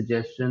make the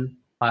suggestion.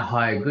 I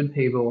hire good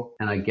people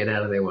and I get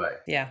out of their way.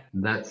 Yeah.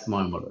 That's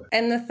my motto.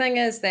 And the thing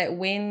is that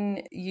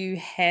when you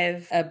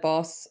have a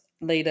boss,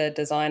 leader,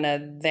 designer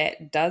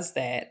that does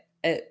that,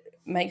 it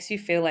makes you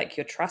feel like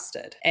you're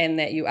trusted and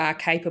that you are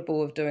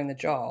capable of doing the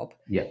job.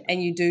 Yeah.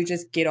 And you do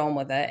just get on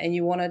with it and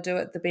you want to do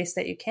it the best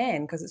that you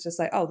can, because it's just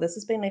like, oh, this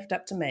has been left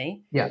up to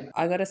me. Yeah.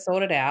 I got to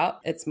sort it out.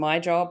 It's my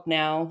job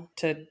now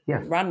to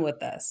run with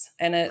this.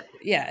 And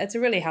it's a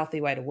really healthy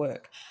way to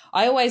work.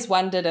 I always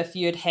wondered if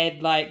you'd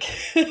had like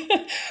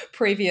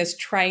previous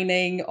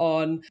training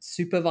on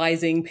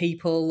supervising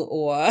people,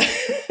 or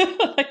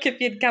like if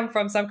you'd come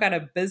from some kind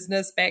of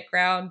business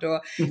background,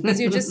 or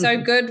because you're just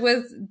so good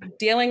with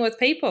dealing with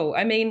people.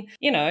 I mean,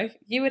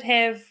 you would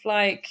have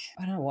like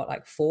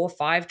 4 or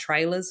 5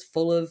 trailers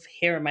full of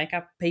hair and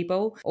makeup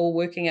people all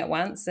working at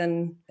once,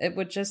 and it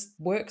would just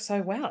work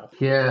so well.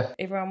 Yeah.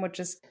 Everyone would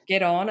just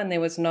get on and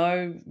there was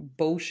no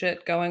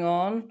bullshit going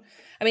on.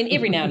 I mean,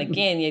 every now and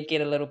again you'd get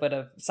a little bit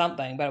of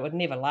something, but it would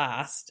never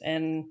last.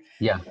 And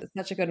it's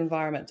such a good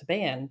environment to be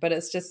in. But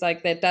it's just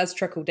like that does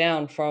trickle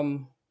down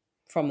from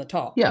the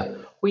top. Yeah.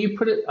 Well, you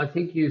put it, I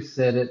think you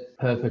said it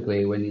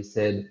perfectly when you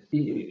said,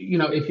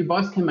 if your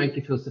boss can make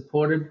you feel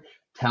supported,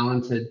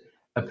 talented,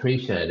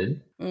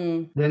 appreciated,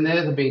 then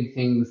they're the big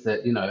things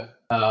that,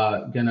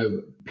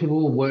 people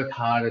will work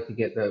harder to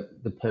get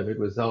the perfect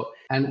result.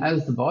 And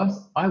as the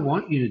boss, I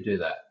want you to do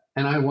that.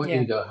 And I want you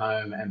to go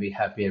home and be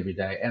happy every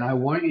day. And I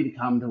want you to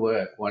come to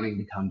work, wanting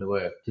to come to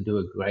work to do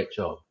a great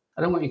job.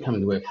 I don't want you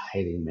coming to work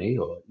hating me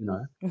or, blah,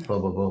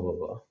 blah, blah, blah,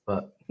 blah.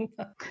 But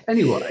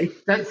anyway,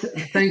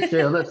 thanks,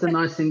 Jill. That's a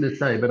nice thing to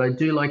say. But I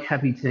do like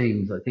happy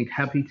teams. I think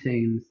happy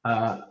teams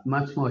are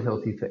much more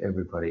healthy for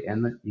everybody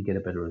and that you get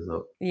a better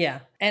result. Yeah.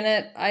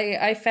 And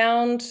I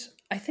found,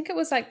 I think it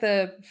was like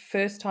the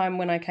first time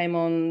when I came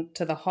on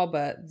to The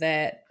Hobbit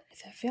that,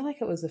 I feel like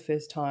it was the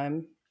first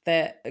time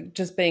that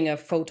just being a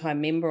full-time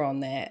member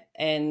on that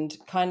and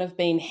kind of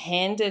being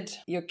handed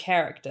your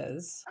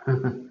characters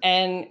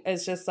and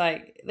it's just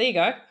like, there you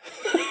go.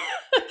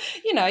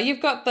 You've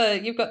got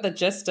the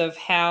gist of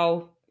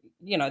how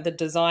the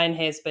design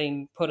has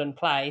been put in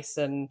place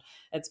and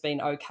it's been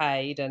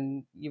okayed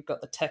and you've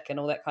got the tick and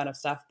all that kind of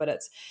stuff, but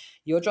it's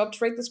your job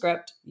to read the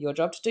script, your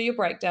job to do your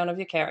breakdown of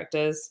your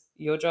characters,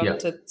 your job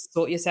to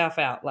sort yourself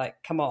out.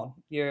 Like, come on,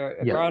 you're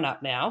a grown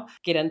up now,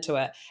 get into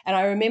it. And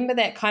I remember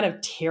that kind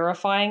of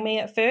terrifying me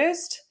at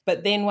first,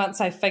 but then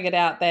once I figured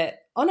out that,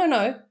 oh,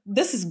 no,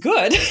 this is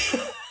good,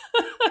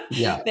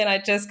 then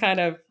I just kind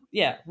of,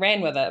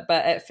 ran with it.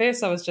 But at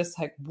first I was just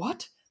like,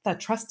 what? They're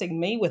trusting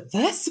me with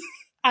this?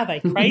 Are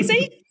they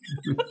crazy?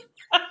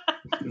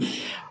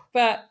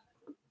 But,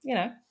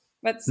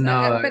 but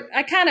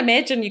I can't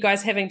imagine you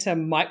guys having to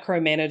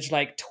micromanage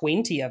like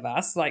 20 of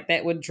us. Like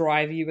that would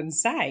drive you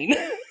insane.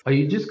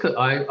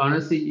 I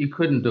honestly, you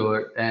couldn't do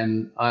it.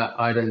 And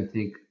I don't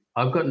think,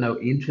 I've got no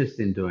interest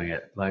in doing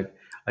it. Like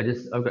I've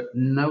got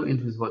no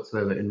interest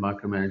whatsoever in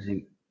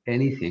micromanaging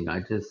anything.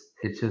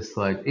 It's just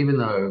like, even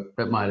though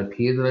that might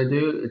appear that I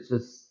do, it's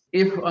just,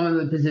 if I'm in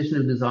the position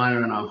of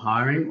designer and I'm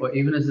hiring, or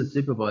even as a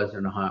supervisor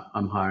and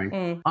I'm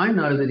hiring, I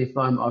know that if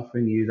I'm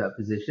offering you that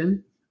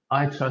position,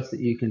 I trust that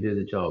you can do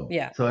the job.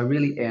 Yeah. So I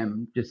really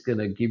am just going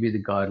to give you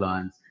the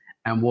guidelines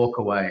and walk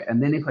away.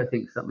 And then if I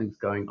think something's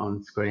going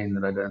on screen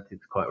that I don't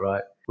think is quite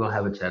right, we'll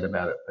have a chat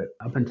about it. But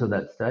up until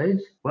that stage,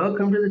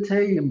 welcome to the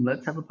team.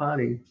 Let's have a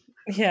party.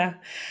 Yeah.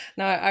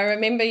 No, I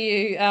remember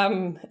you,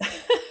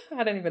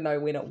 I don't even know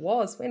when it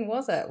was. When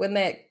was it? When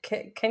that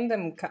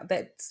Kingdom,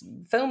 that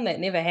film that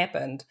never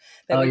happened,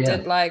 that we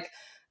did like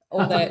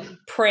all that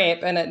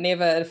prep and it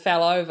never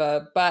fell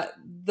over. But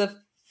the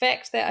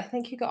fact that I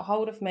think you got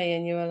hold of me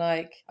and you were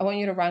like, I want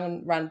you to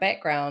run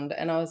background.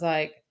 And I was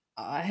like,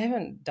 I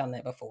haven't done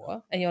that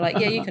before. And you're like,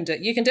 yeah, you can do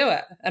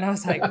it. And I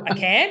was like, I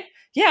can?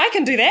 Yeah, I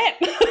can do that.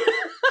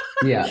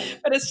 Yeah.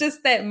 But it's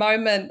just that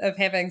moment of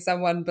having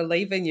someone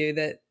believe in you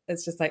that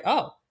it's just like,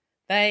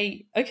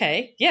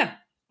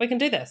 we can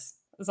do this.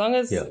 As long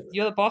as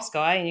you're the boss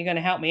guy and you're going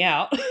to help me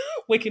out,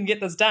 we can get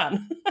this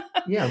done.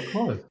 Yeah, of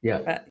course.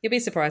 Yeah. But you'll be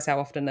surprised how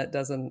often it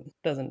doesn't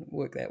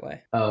work that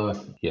way. Oh,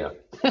 yeah.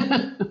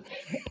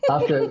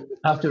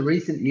 After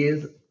recent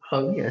years,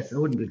 yes, I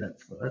wouldn't be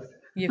that surprised.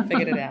 You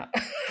figured it out.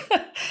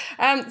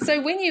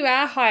 So when you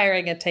are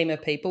hiring a team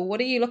of people, what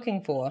are you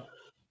looking for?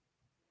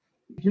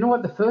 You know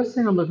what? The first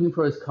thing I'm looking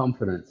for is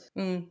confidence.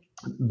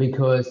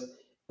 Because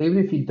even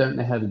if you don't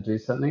know how to do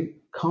something,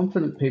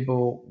 confident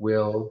people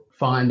will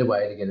find a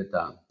way to get it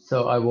done.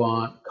 So I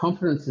want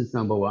confidence is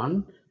number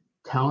one,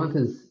 talent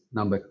is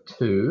number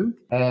two,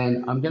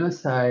 and I'm going to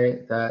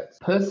say that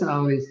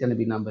personality is going to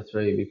be number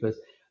three, because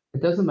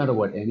it doesn't matter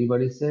what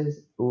anybody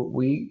says.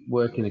 We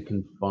work in a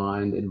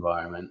confined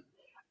environment,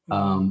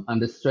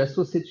 under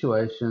stressful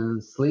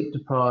situations, sleep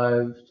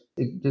deprived.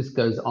 It just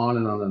goes on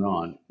and on and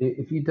on.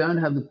 If you don't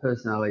have the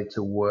personality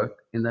to work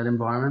in that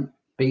environment,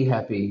 be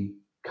happy,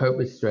 cope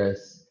with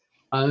stress,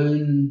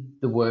 own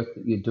the work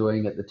that you're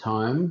doing at the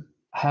time,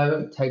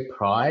 take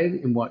pride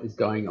in what is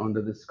going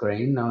onto the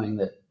screen, knowing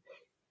that,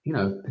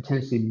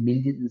 potentially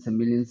millions and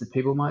millions of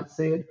people might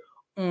see it,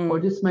 or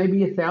just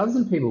maybe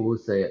 1,000 people will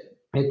see it.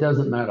 It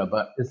doesn't matter.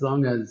 But as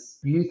long as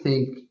you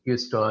think you're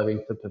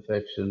striving for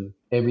perfection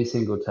every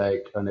single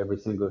take on every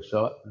single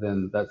shot,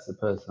 then that's the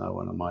person I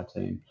want on my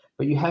team.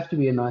 But you have to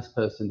be a nice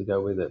person to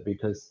go with it,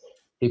 because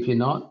if you're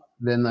not,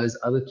 then those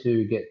other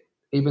two get,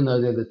 even though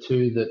they're the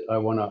two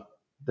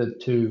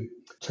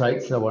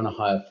traits that I want to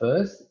hire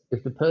first,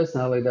 if the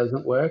personality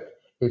doesn't work,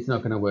 it's not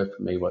going to work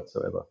for me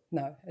whatsoever.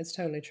 No, it's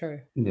totally true.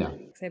 Yeah.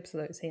 Makes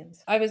absolute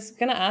sense. I was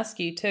going to ask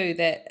you too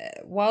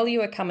that while you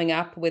were coming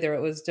up, whether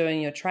it was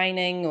doing your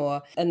training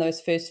or in those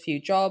first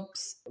few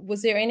jobs,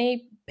 was there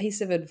any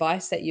piece of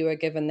advice that you were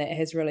given that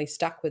has really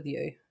stuck with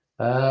you?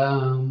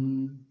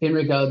 In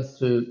regards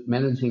to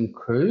managing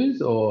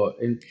crews or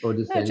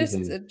just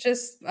anything?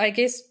 Just I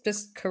guess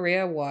just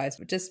career-wise,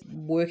 just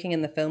working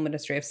in the film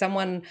industry. If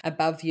someone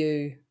above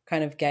you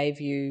kind of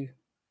gave you,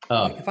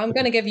 if I'm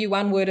going to give you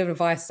one word of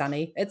advice,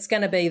 Sonny, it's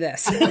going to be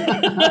this.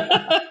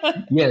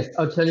 Yes,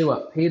 I'll tell you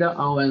what. Peter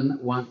Owen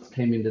once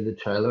came into the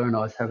trailer and I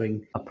was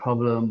having a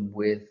problem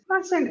with, I'm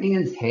not saying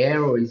Ian's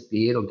hair or his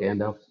beard or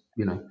Gandalf,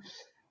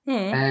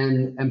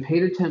 And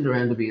Peter turned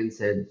around to me and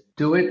said,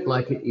 do it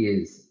like it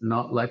is,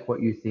 not like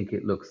what you think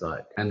it looks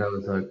like. And I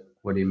was like,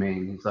 what do you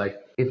mean? He's like,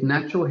 if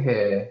natural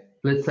hair,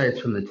 let's say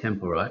it's from the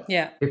temple, right?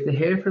 Yeah. If the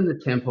hair from the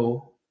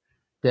temple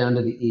down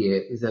to the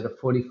ear is at a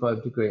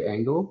 45-degree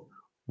angle,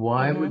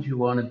 why would you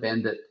want to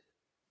bend it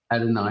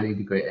at a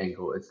 90-degree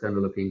angle? It's going to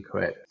look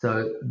incorrect.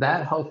 So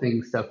that whole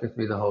thing stuck with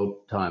me the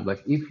whole time.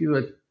 Like if you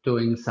are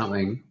doing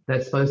something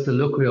that's supposed to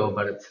look real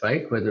but it's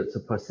fake, whether it's a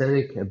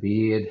prosthetic, a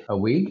beard, a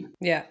wig,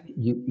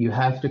 you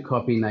have to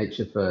copy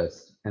nature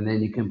first, and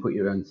then you can put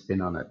your own spin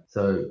on it.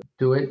 So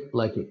do it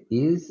like it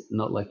is,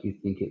 not like you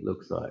think it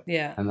looks like.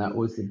 Yeah. And that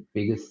was the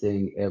biggest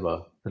thing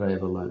ever that I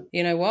ever learned.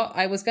 You know what?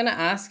 I was going to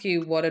ask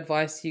you what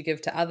advice you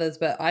give to others,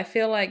 but I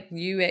feel like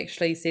you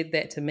actually said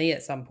that to me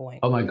at some point.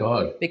 Oh my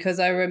God. Because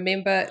I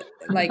remember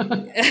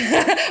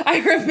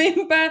I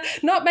remember,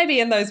 not maybe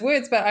in those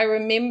words, but I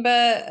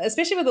remember,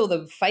 especially with all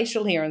the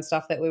facial hair and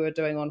stuff that we were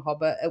doing on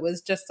Hobbit, it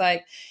was just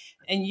like,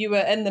 and you were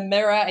in the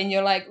mirror and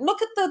you're like,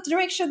 look at the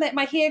direction that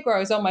my hair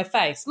grows on my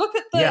face. Look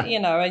at the,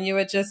 and you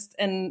were just,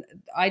 and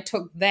I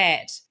took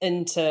that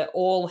into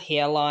all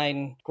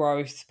hairline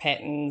growth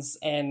patterns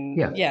and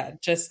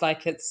just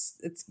like it's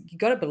you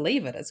got to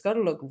believe it. It's got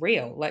to look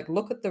real. Like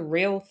look at the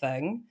real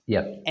thing.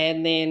 Yeah.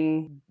 And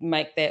then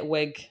make that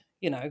wig,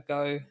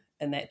 go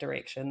in that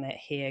direction, that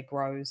hair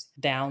grows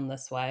down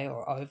this way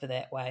or over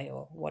that way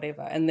or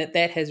whatever. And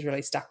that has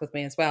really stuck with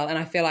me as well. And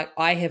I feel like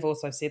I have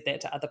also said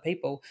that to other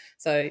people.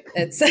 So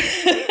it's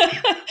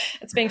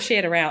it's being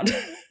shared around.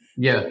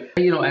 Yeah.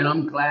 And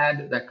I'm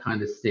glad that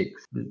kind of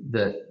sticks,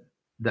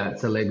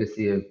 that's a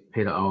legacy of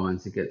Peter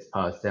Owens that gets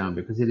passed down,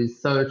 because it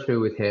is so true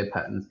with hair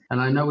patterns.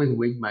 And I know with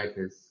wig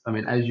makers, I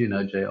mean, as you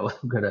know, JL,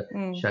 I've got a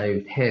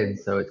shaved head,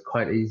 so it's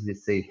quite easy to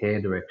see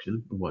hair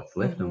direction, what's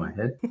left of my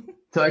head.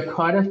 So I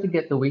quite have to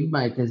get the wig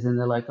makers, and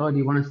they're like, oh, do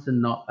you want us to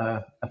knot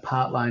a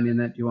part line in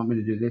it? Do you want me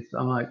to do this?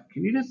 I'm like,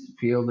 can you just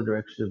feel the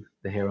direction of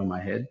the hair on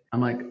my head?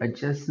 I'm like, I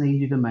just need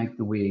you to make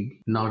the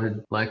wig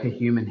knotted like a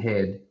human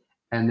head,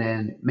 and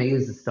then me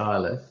as a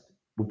stylist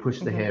will push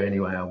the hair any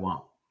way I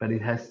want. But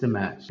it has to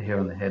match the hair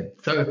on the head.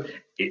 So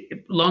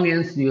long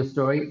answer to your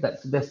story,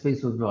 that's the best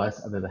piece of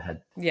advice I've ever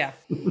had. Yeah.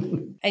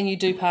 And you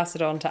do pass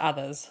it on to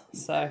others.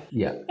 So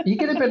yeah, you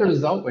get a better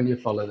result when you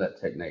follow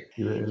that technique.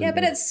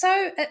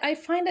 But I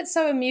find it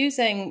so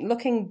amusing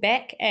looking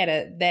back at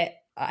it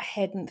that I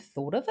hadn't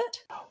thought of it.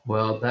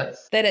 Well, that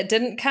it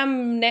didn't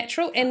come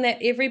natural, and that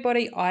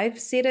everybody I've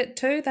said it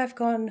to, they've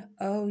gone,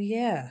 oh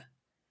yeah.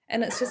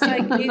 And it's just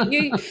like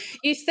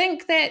you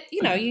think that,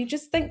 you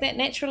just think that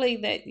naturally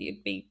that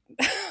you'd be,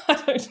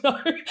 I don't know,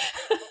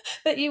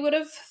 that you would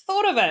have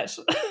thought of it.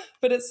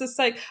 But it's just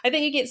like, I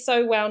think you get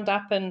so wound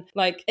up in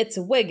like, it's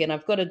a wig and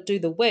I've got to do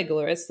the wig,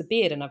 or it's the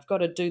beard and I've got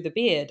to do the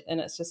beard. And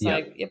it's just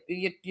like,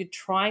 you're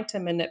trying to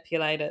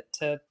manipulate it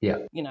to,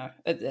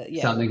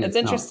 something it's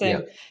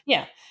interesting.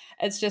 Yeah.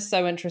 It's just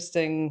so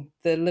interesting.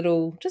 Those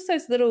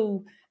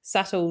little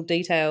subtle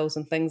details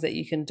and things that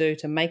you can do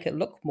to make it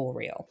look more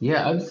real.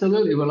 Yeah,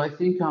 absolutely. Well, I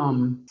think,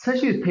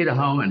 especially with Peter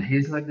Homan,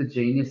 he's like the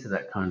genius of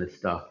that kind of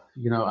stuff.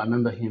 I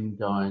remember him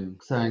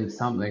saying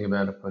something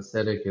about a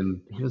prosthetic, and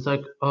he was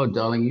like, oh,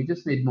 darling, you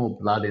just need more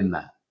blood in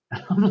that.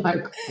 And I'm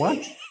like, what?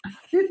 What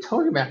are you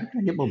talking about? How can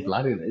I get more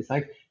blood in it? It's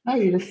like, no,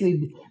 you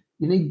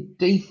need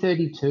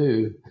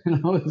D32.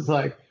 And I was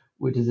like,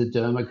 which is a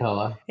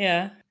dermacolor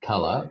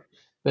color,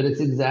 but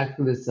it's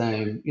exactly the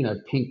same,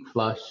 pink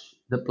flush,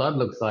 the blood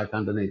looks like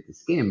underneath the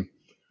skin.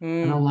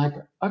 And I'm like,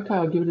 okay,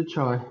 I'll give it a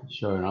try.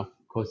 Sure enough,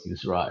 of course he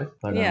was right.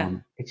 But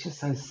it's just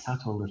those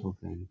subtle little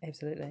things.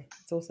 Absolutely.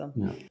 It's awesome.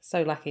 Yeah.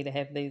 So lucky to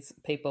have these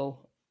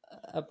people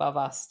above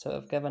us to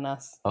have given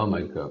us oh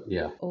my God,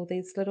 yeah, all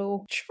these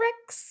little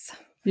tricks.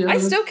 Yeah, I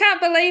still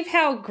can't believe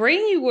how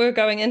green you were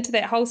going into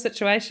that whole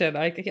situation.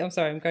 I'm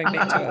sorry, I'm going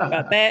back to it.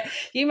 But that,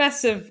 you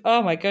must have,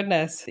 oh my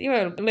goodness, you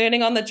were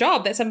learning on the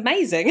job. That's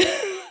amazing.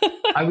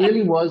 I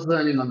really was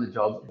learning on the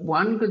job.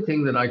 One good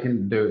thing that I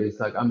can do is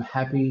I'm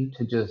happy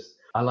to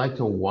I like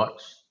to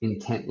watch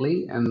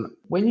intently. And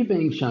when you're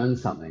being shown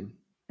something,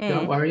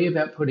 don't worry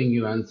about putting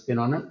your own spin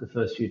on it the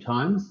first few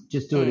times.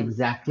 Just do it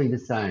exactly the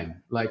same.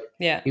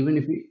 Even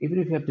if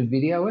you have to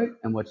video it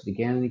and watch it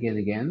again and again and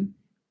again,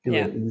 do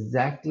it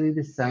exactly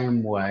the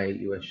same way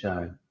you were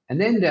shown. And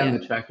then down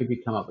the track, if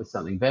you come up with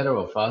something better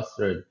or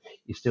faster and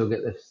you still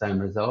get the same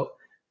result,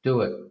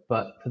 do it.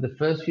 But for the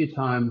first few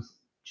times,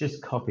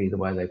 just copy the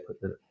way they put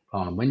it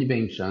on. When you're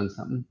being shown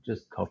something,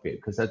 just copy it,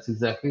 because that's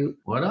exactly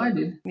what I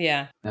did.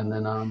 Yeah. And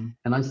then,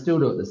 and I still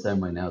do it the same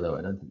way now, though.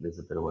 I don't think there's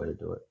a better way to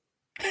do it.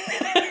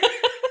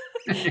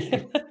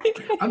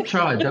 I've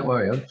tried. Don't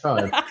worry. I've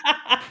tried.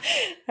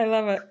 I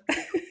love it.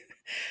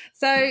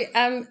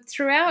 So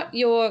throughout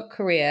your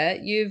career,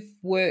 you've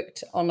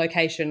worked on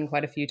location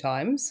quite a few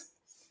times.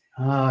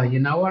 You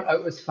know what?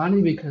 It was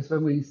funny because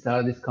when we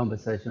started this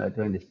conversation about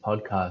doing this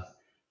podcast,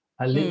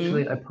 I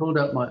pulled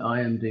up my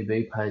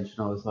IMDb page and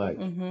I was like,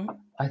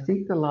 I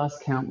think the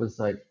last count was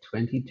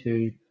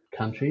 22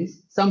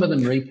 countries, some of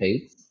them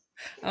repeats.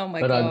 Oh my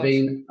God. But I've gosh.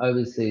 been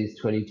overseas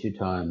 22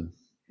 times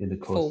in the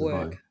course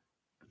of my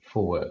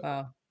full work.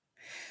 Wow.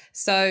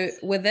 So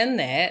within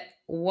that,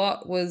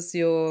 what was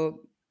your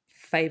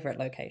favorite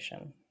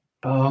location?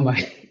 Oh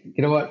my,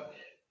 you know what?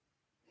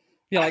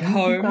 You're like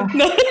home.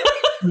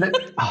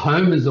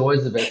 Home is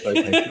always the best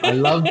location. I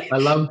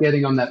love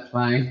getting on that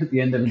plane at the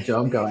end of a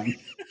job going,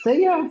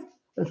 see ya,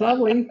 it's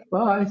lovely,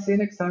 bye, see you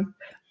next time.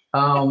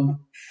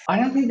 I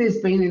don't think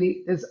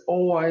there's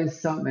always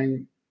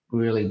something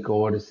really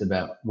gorgeous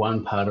about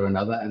one part or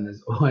another, and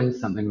there's always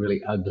something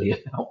really ugly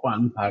about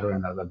one part or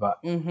another. But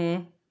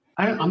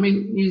I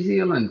mean, New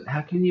Zealand,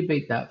 how can you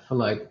beat that for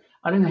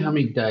I don't know how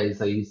many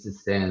days I used to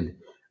stand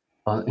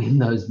in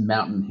those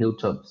mountain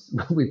hilltops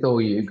with all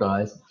you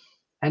guys,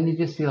 and you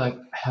just feel like,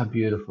 how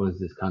beautiful is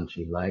this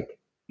country?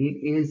 It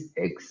is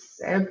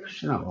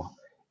exceptional.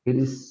 It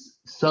is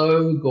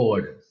so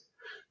gorgeous.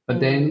 But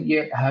then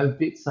you have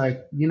bits I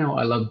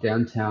love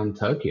downtown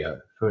Tokyo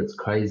for its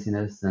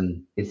craziness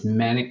and its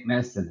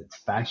manicness and its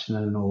fashion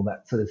and all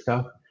that sort of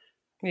stuff.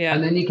 Yeah.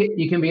 And then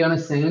you can be on a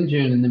sand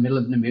dune in the middle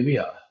of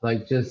Namibia,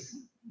 like just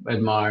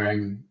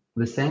admiring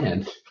the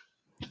sand.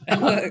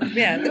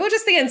 Yeah. Well,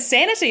 just the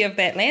insanity of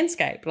that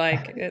landscape.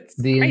 Like, it's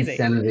The crazy.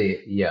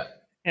 insanity, yeah.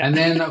 And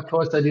then, of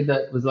course,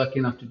 was lucky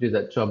enough to do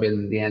that job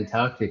in the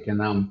Antarctic.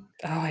 And oh,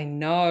 I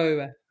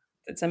know.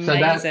 It's So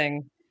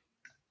amazing.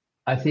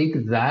 I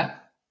think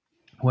that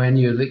when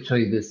you're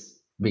literally this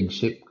big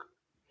ship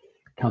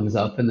comes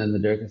up and then the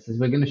director says,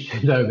 we're going to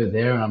shoot over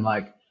there. And I'm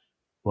like,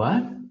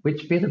 what?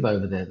 Which bit of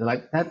over there? They're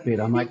like, that bit.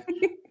 I'm like,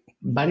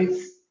 but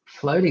it's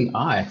floating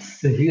ice.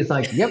 He's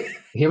like, yep,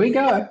 here we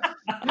go.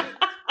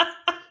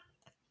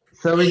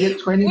 So we get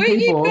 20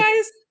 people.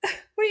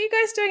 Were you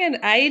guys doing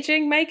an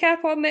aging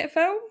makeup on that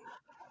film?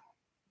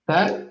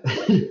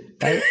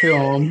 That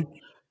film,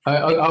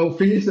 I'll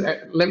finish.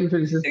 Let me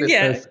finish this bit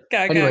first.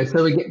 Anyway,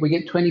 so we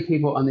get 20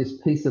 people on this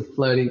piece of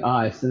floating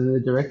ice, and the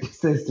director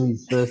says to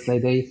his first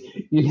AD,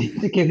 "You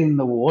need to get in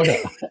the water."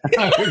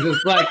 I was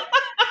just like,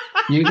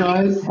 "You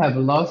guys have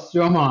lost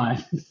your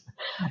minds."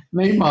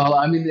 Meanwhile,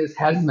 I'm in this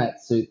hazmat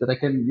suit that I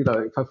can,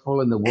 if I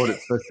fall in the water,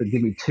 it's supposed to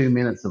give me 2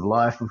 minutes of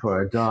life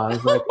before I die. I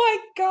was like, oh my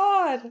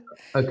God.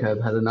 Okay,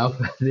 I've had enough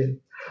of this.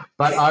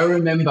 But I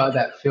remember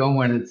that film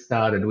when it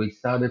started. We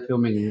started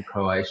filming in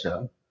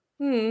Croatia.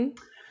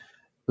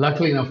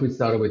 Luckily enough, we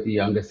started with the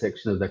younger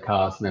section of the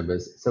cast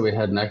members. So we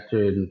had an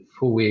actor in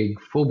full wig,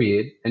 full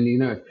beard.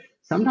 And,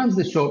 sometimes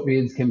the short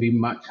beards can be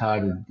much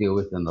harder to deal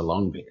with than the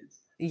long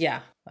beards.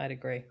 Yeah, I'd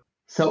agree.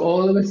 So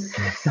all of a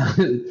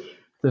sudden,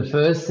 the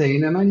first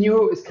scene, and I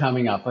knew it was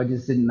coming up. I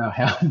just didn't know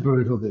how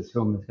brutal this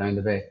film was going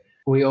to be.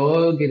 We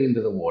all get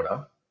into the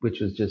water, which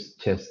was just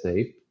chest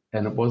deep,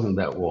 and it wasn't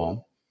that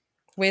warm.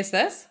 Where's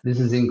this? This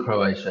is in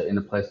Croatia, in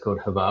a place called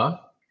Hvar.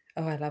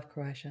 Oh, I love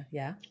Croatia,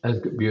 yeah. It's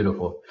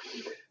beautiful.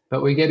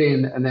 But we get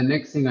in, and then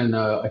next thing I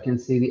know, I can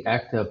see the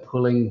actor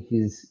pulling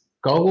his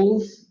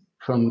goggles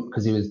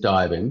because he was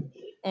diving.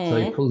 So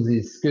he pulls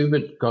his scuba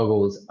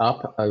goggles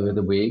up over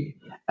the wig,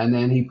 and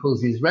then he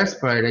pulls his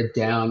respirator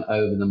down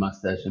over the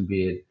mustache and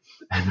beard.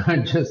 And I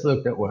just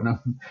looked at one of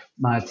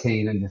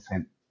Martine and just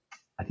went,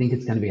 I think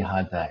it's going to be a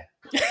hard day.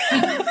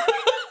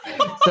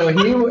 So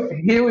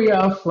here we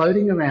are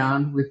floating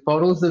around with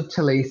bottles of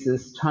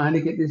Chalices trying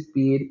to get this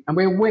beard, and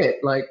we're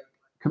wet, like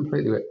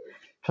completely wet,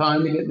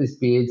 trying to get this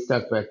beard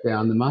stuck back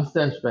down, the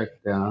mustache back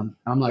down.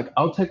 I'm like,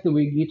 I'll take the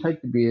wig, you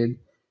take the beard.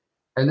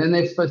 And then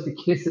they're supposed to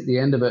kiss at the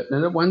end of it.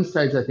 And at one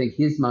stage, I think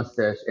his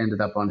mustache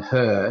ended up on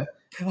her.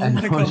 And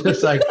I was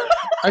just like,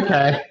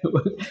 okay,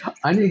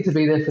 I need to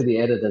be there for the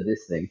edit of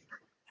this thing.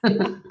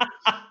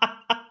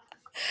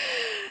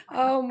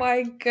 Oh,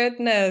 my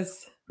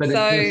goodness. But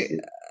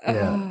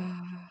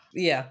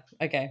yeah,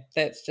 okay,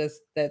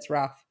 that's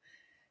rough.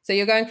 So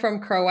you're going from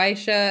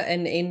Croatia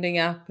and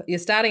you're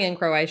starting in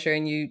Croatia,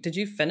 and did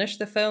you finish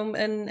the film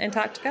in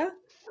Antarctica?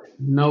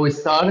 No, we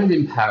started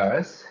in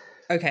Paris.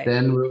 Okay.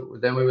 Then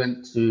we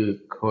went to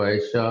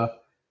Croatia,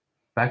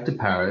 back to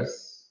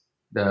Paris.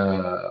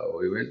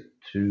 We went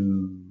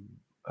to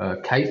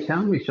Cape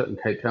Town. We shot in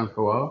Cape Town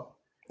for a while.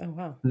 Oh,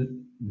 wow.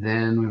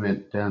 Then we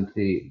went down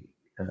to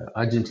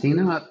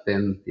Argentina,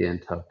 then the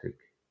Antarctic,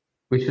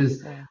 which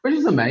is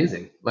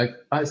amazing. Like,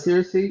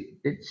 seriously,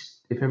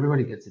 if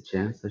everybody gets a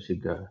chance, they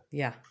should go.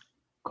 Yeah.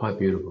 Quite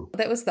beautiful.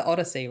 That was the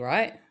Odyssey,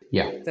 right?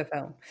 Yeah. The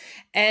film.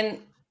 And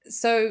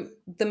so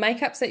the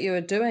makeups that you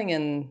were doing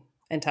in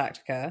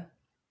Antarctica,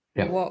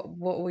 what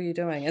were you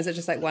doing? Is it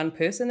just like one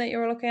person that you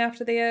were looking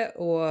after there,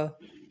 or?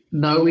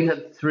 No, we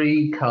had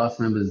 3 cast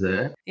members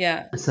there.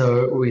 Yeah.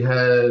 So we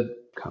had,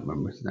 can't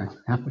remember his name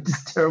now, which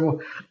is terrible.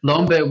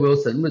 Lambert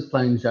Wilson was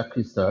playing Jacques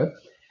Cousteau.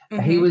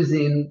 He was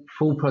in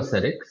full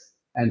prosthetics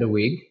and a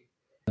wig.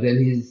 Then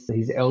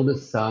his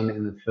eldest son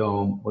in the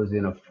film was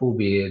in a full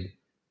beard,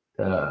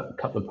 a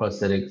couple of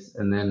prosthetics,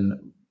 and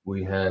then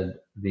we had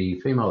the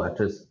female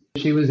actress.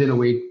 She was in a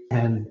wig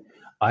and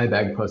eye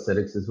bag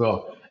prosthetics as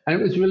well. And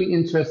it was really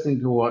interesting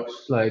to watch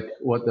like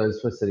what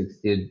those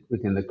prosthetics did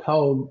within the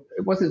cold.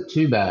 It wasn't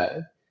too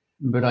bad,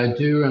 but I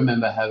do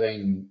remember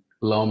having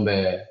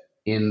Lambert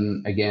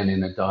in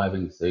a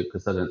diving suit,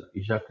 because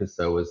Jacques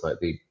Cousteau was like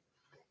the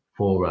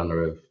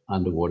forerunner of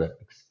underwater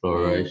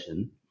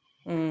exploration.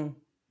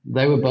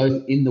 They were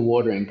both in the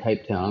water in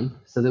Cape Town,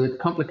 so there were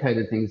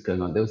complicated things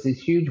going on. There was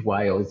these huge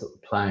whales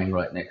playing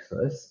right next to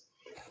us.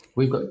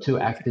 We've got 2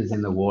 actors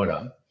in the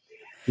water.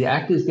 The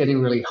actor's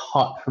getting really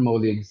hot from all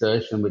the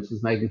exertion, which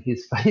is making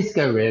his face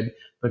go red,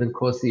 but of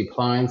course the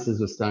appliances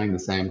were staying the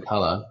same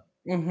colour.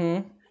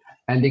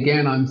 And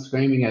again, I'm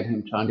screaming at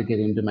him, trying to get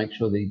him to make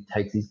sure that he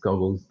takes his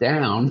goggles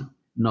down,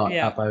 not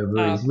up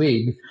over his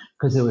wig,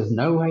 because there was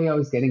no way I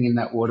was getting in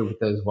that water with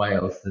those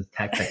whales to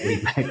tack that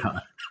wig back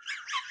on.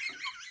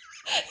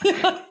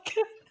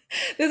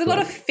 There's a lot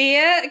of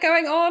fear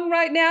going on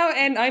right now,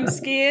 and I'm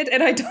scared,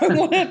 and I don't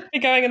want to be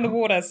going in the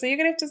water. So you're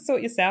going to have to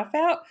sort yourself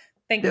out.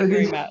 Thank you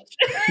very much.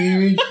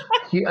 huge,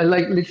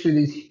 like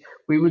literally,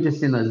 we were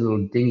just in those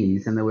little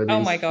dinghies, and there were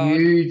these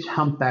huge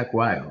humpback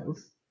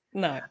whales.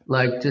 No.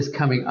 Like just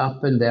coming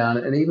up and down,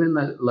 and even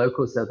the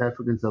local South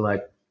Africans are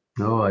like,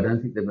 No, I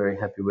don't think they're very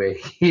happy we're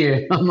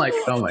here. I'm like,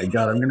 oh my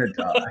God, I'm going to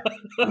die.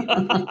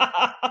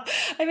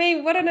 I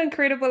mean, what an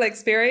incredible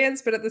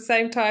experience, but at the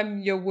same time,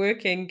 you're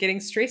working, getting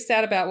stressed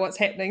out about what's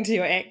happening to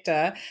your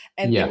actor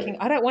and thinking,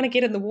 I don't want to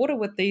get in the water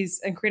with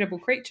these incredible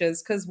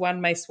creatures because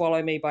one may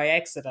swallow me by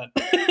accident.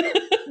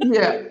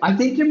 Yeah, I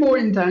think you're more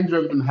in danger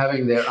of them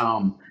having their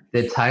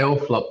tail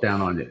flop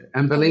down on you.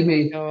 And believe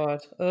me,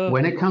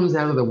 when it comes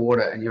out of the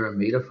water and you're a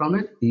meter from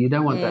it, you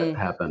don't want that to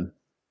happen.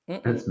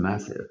 It's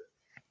massive.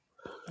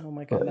 Oh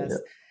my goodness.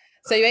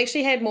 So you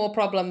actually had more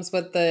problems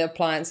with the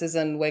appliances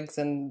and wigs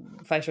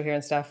and facial hair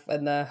and stuff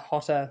in the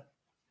hotter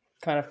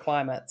kind of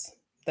climates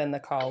than the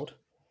cold.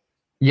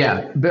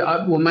 Yeah,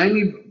 but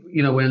mainly,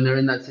 when they're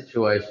in that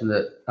situation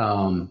that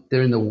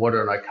they're in the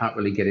water and I can't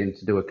really get in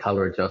to do a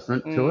color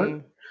adjustment to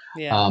it.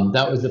 Yeah.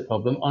 That was the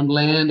problem. On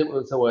land, it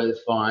was always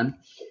fine.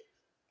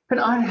 But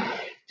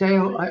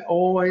Jael, I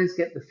always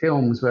get the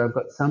films where I've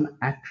got some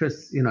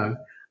actress,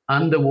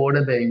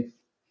 underwater being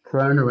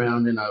thrown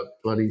around in a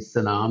bloody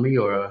tsunami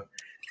or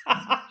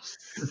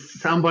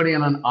somebody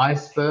on an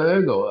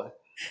iceberg, or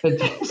it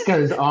just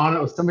goes on,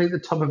 or somebody at the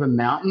top of a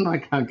mountain I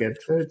can't get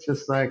to. It's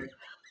just like,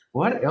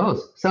 what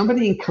else?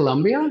 Somebody in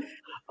Colombia,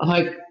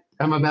 like,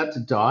 I'm about to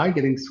die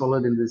getting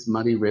swallowed in this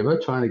muddy river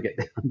trying to get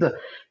down to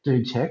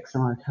do checks.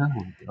 I'm like, oh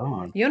my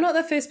God. You're not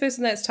the first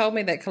person that's told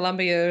me that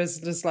Colombia is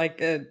just like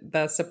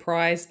the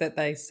surprise that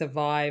they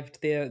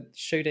survived their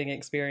shooting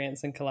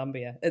experience in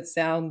Colombia. It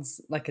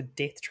sounds like a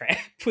death trap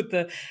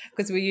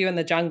because were you in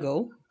the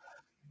jungle?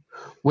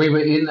 We were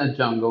in the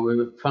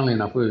jungle. Funnily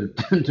enough, we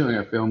were doing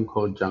a film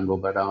called Jungle,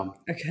 but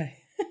okay.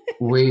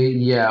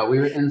 we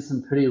were in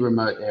some pretty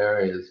remote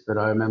areas. But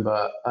I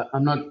remember,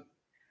 I'm not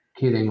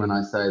kidding when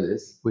I say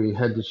this, we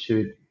had to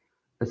shoot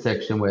a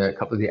section where a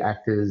couple of the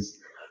actors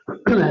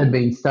had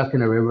been stuck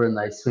in a river and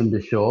they swam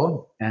to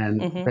shore, and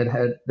they'd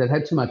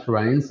had too much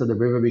rain, so the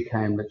river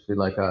became literally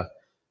like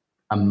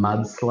a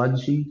mud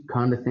sludgy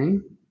kind of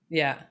thing.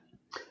 Yeah.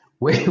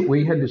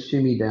 We had to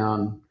shimmy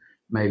down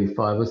maybe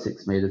 5 or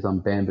 6 meters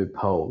on bamboo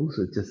poles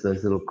with just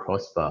those little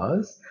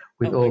crossbars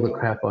with all the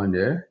crap on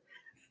there.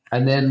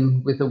 And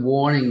then with a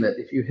warning that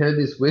if you heard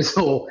this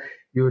whistle,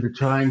 you were to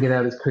try and get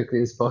out as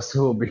quickly as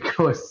possible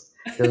because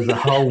there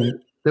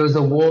was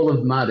a wall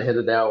of mud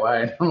headed our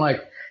way. And I'm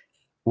like,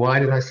 why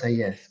did I say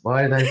yes?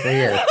 Why did I say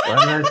yes?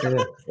 Why did I say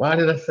yes? Why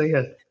did I say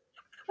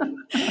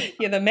yes?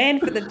 You're the man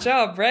for the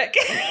job, Rick.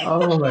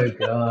 Oh, my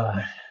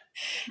God.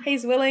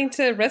 He's willing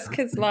to risk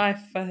his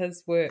life for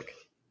his work.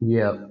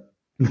 Yeah.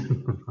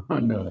 I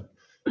know.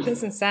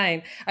 That's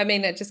insane. I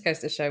mean, it just goes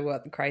to show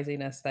what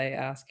craziness they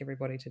ask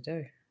everybody to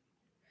do.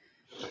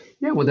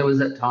 Yeah, well, there was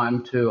that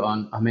time too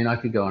I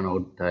could go on all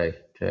day.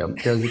 There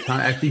was a time,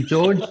 actually,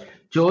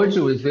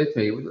 Georgia was with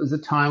me. It was a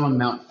time on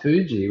Mount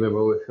Fuji where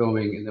we were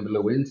filming in the middle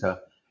of winter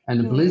and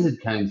a blizzard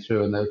came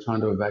through and they were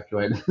trying to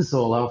evacuate us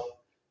all off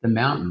the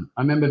mountain.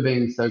 I remember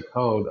being so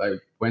cold, I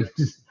went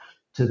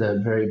to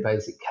the very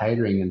basic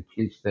catering and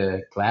pinched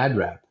their Glad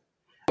wrap.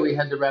 We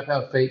had to wrap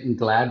our feet in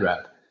Glad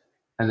wrap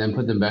and then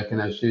put them back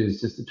in our shoes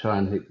just to try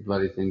and heat the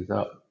bloody things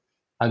up.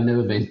 I've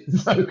never been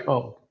so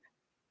cold.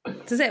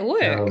 Does that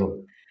work?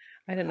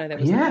 I didn't know that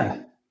was a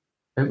thing.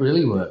 It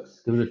really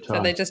works. Give it a try.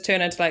 So they just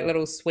turn into like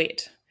little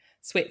sweat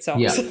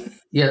socks.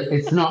 Yeah,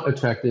 it's not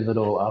attractive at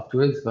all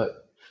afterwards,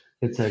 but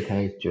it's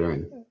okay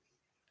during.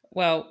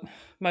 Well,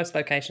 most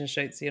location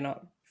shoots you're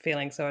not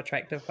feeling so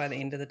attractive by the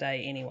end of the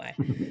day anyway.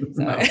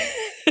 So No.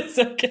 It's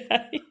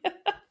okay.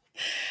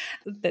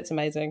 That's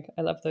amazing.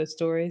 I love those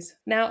stories.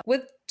 Now,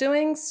 with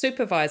doing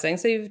supervising,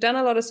 so you've done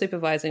a lot of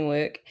supervising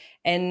work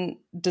and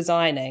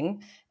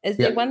designing. Is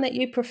there one that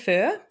you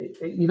prefer?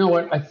 You know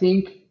what? I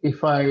think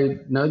if I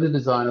know the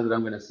designer that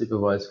I'm going to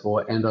supervise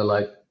for and I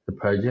like the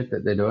project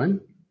that they're doing,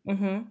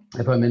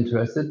 if I'm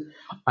interested,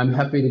 I'm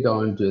happy to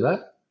go and do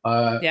that.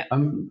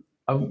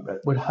 I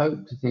would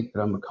hope to think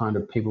that I'm a kind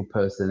of people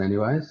person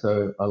anyway,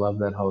 so I love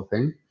that whole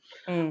thing.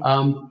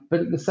 But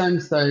at the same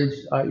stage,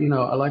 I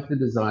like the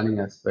designing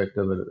aspect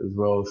of it as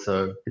well.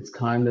 So it's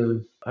kind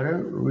of, I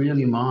don't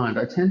really mind.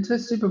 I tend to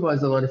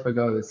supervise a lot if I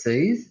go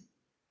overseas.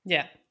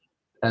 Yeah.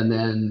 And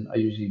then I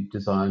usually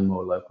design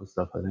more local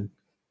stuff, I think.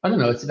 I don't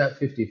know. It's about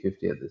 50-50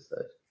 at this stage.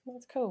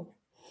 That's cool.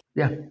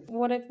 Yeah.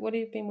 What have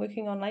you been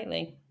working on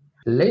lately?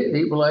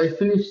 Lately, well, I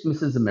finished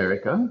Mrs.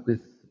 America with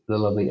the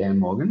lovely Anne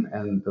Morgan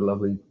and the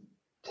lovely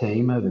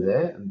team over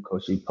there. And, of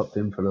course, she popped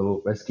in for a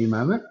little rescue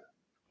moment.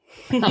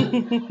 And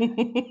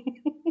then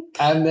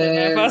I don't know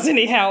if I was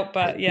any help,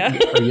 but yeah.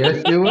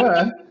 Yes, you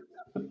were.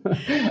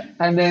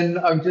 And then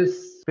I've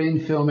just been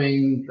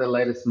filming the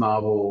latest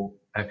Marvel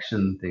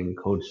action thing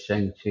called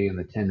Shang-Chi and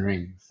the Ten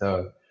Rings.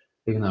 So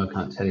even though I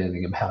can't tell you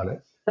anything about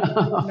it.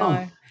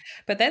 No,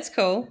 but that's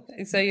cool.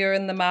 So you're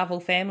in the Marvel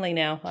family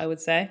now, I would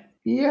say.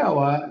 Yeah,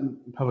 well,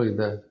 probably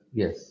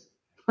yes.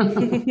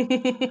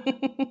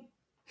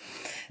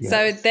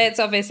 So that's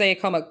obviously a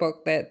comic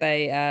book that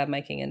they are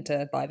making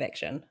into live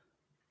action.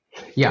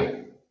 Yeah.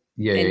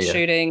 And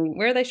shooting,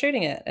 where are they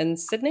shooting it? In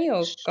Sydney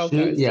or Gold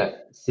Coast? Yeah,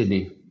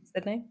 Sydney.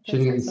 Sydney?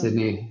 Shooting it in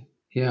Sydney.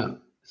 Yeah.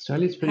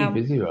 Australia's pretty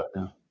busy right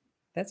now.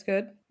 That's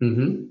good.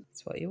 Mm-hmm.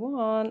 That's what you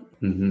want.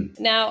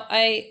 Mm-hmm. Now,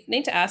 I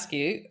need to ask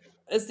you,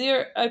 is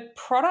there a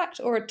product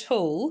or a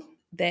tool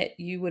that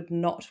you would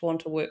not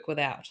want to work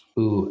without?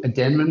 Ooh, a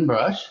Denman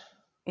brush.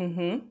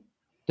 Mm-hmm.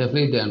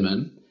 Definitely a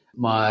Denman.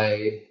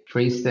 My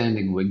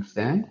freestanding wig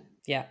stand.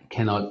 Yeah.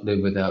 Cannot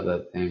live without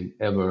that thing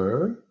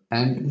ever.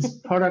 And this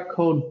product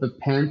called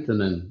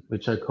Bepanthenone,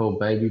 which I call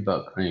baby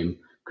butt cream,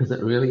 because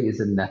it really is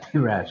a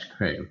nappy rash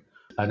cream.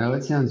 I know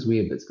it sounds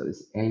weird, but it's got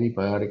this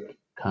antibiotic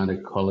kind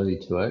of quality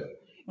to it.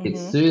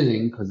 It's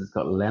soothing because it's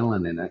got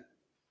lanolin in it.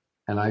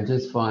 And I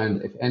just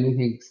find if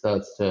anything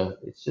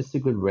it's just a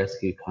good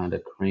rescue kind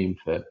of cream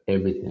for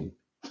everything.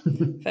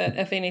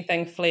 If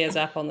anything flares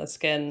up on the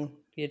skin,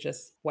 you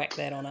just whack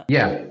that on it.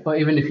 Yeah, but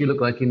even if you look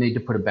like you need to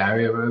put a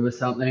barrier over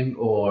something,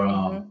 or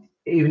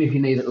even if you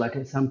need it like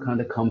some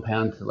kind of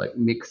compound to like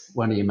mix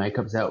one of your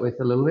makeups out with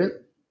a little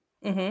bit,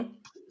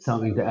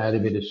 something to add a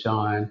bit of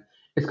shine.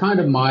 It's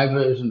kind of my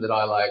version that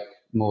I like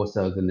more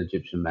so than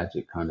Egyptian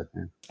magic kind of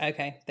thing.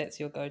 Okay, that's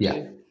your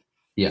go-to.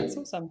 Yeah. That's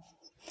awesome.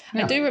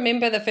 Yeah. I do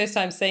remember the first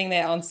time seeing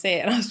that on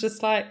set, and I was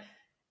just like,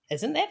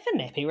 isn't that for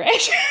nappy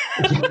rash?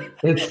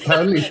 It's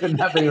totally for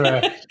nappy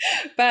rash.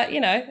 But,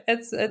 you know,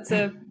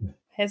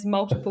 has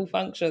multiple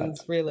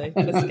functions, really,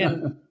 for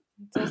skin.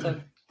 It's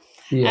awesome.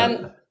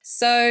 Yeah.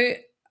 So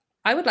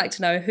I would like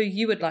to know who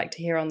you would like to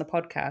hear on the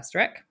podcast,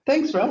 Rick.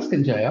 Thanks for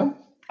asking, JL.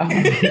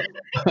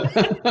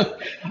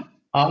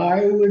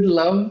 I would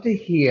love to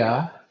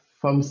hear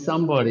from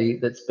somebody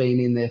that's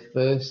been in their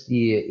first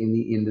year in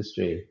the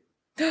industry.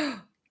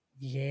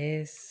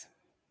 Yes.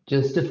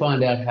 Just to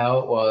find out how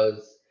it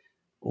was,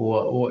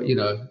 or you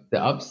know, the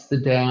ups, the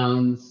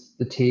downs,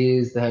 the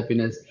tears, the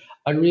happiness.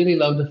 I'd really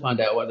love to find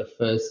out what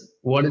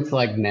it's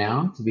like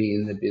now to be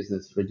in the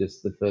business for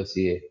just the first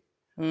year,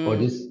 or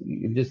just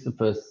the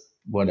first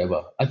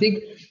whatever. I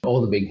think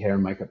all the big hair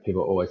and makeup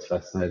people are always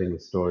fascinating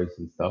with stories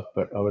and stuff,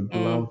 but I would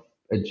love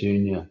a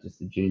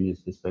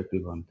junior's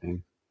perspective on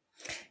things.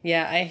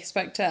 Yeah, I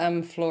spoke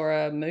to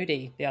Flora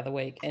Moody the other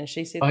week, and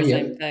she said the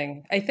same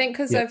thing. I think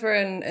because over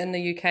in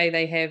the UK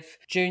they have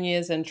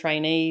juniors and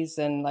trainees,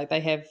 and like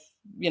they have,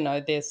 you know,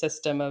 their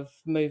system of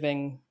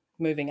moving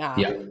up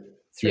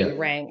through the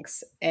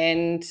ranks.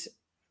 And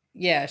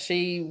yeah,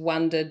 she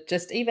wondered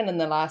just even in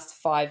the last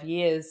 5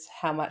 years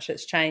how much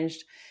it's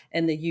changed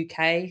in the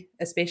UK,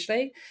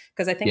 especially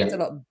because I think it's a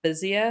lot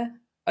busier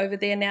over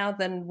there now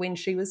than when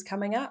she was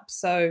coming up.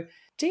 So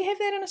do you have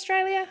that in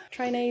Australia?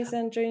 Trainees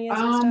and juniors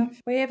and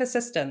stuff? We have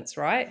assistants,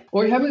 right?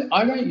 I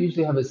don't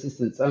usually have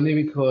assistants only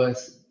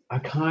because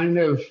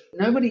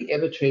nobody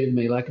ever treated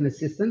me like an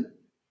assistant.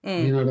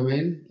 You know what I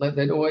mean? Like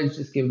they'd always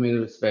just give me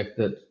the respect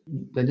that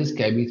they just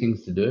gave me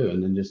things to do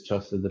and then just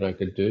trusted that I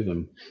could do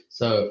them.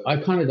 So I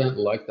kind of don't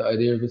like the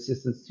idea of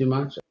assistants too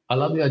much. I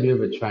love the idea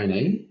of a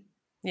trainee.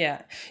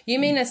 Yeah. You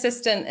mean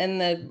assistant in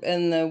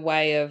the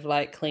way of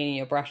like cleaning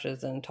your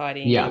brushes and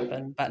tidying up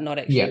but not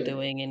actually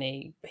doing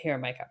any hair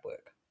and makeup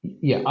work.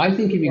 Yeah, I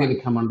think if you're going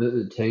to come under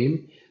the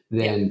team,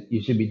 then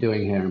you should be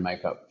doing hair and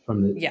makeup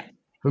from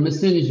as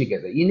soon as you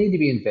get there. You need to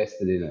be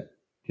invested in it.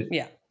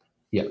 Yeah.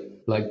 Yeah,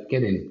 like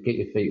get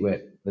your feet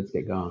wet. Let's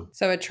get going.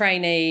 So a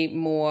trainee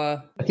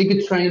more... I think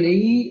a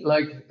trainee,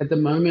 like at the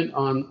moment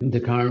on the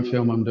current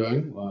film I'm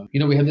doing,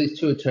 we have these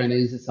 2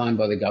 trainees assigned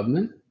by the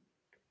government,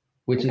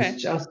 which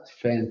is just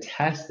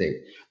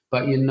fantastic.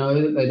 But you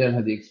know that they don't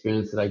have the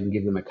experience that I can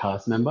give them a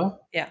cast member.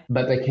 Yeah.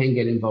 But they can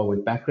get involved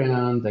with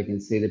background. They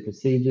can see the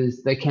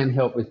procedures. They can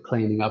help with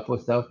cleaning up or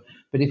stuff.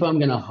 But if I'm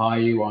going to hire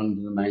you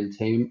onto the main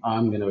team,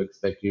 I'm going to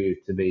expect you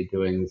to be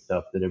doing the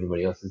stuff that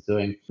everybody else is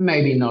doing.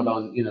 Maybe not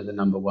on, the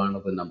number 1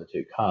 or the number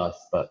 2 cast,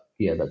 but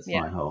that's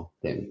my whole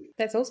thing.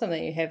 That's awesome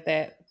that you have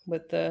that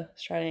with the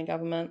Australian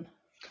government.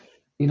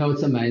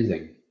 It's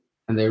amazing.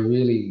 And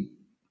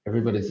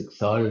everybody's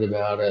excited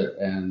about it.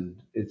 And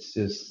it's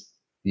just,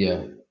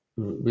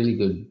 really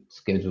good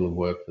schedule of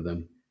work for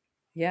them.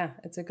 Yeah,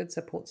 it's a good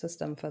support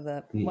system for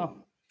the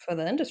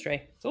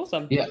industry. It's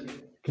awesome. Yeah,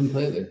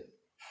 completely.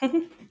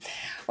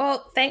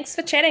 Well, thanks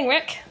for chatting,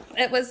 Rick.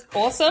 It was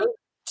awesome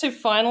to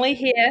finally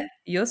hear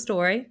your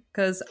story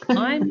because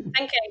I'm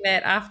thinking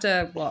that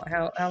after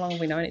how long have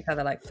we known each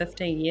other? Like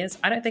 15 years.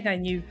 I don't think I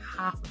knew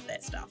half of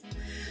that stuff.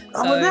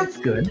 So, that's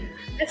good.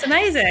 It's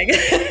amazing.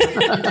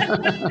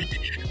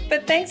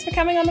 But thanks for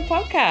coming on the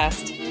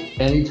podcast.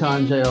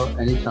 Anytime, JL.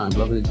 Anytime.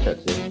 Lovely to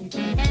chat to you.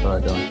 All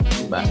right,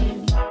 Dylan. Bye.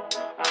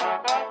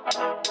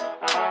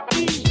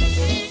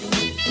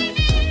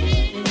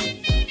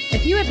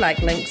 If you would like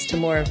links to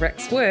more of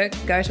Rick's work,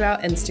 go to our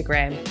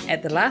Instagram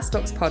at The Last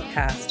Looks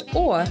Podcast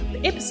or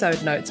the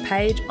episode notes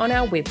page on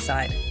our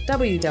website,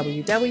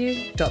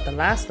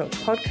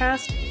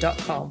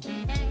 www.thelastlookspodcast.com.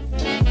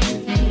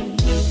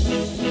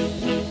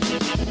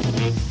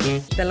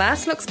 The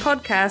Last Looks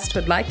Podcast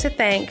would like to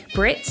thank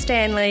Brett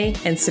Stanley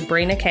and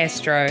Sabrina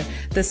Castro.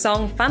 The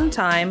song Fun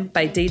Time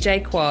by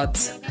DJ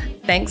Quads.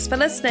 Thanks for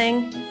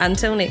listening.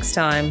 Until next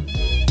time.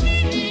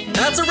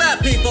 That's a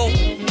wrap, people.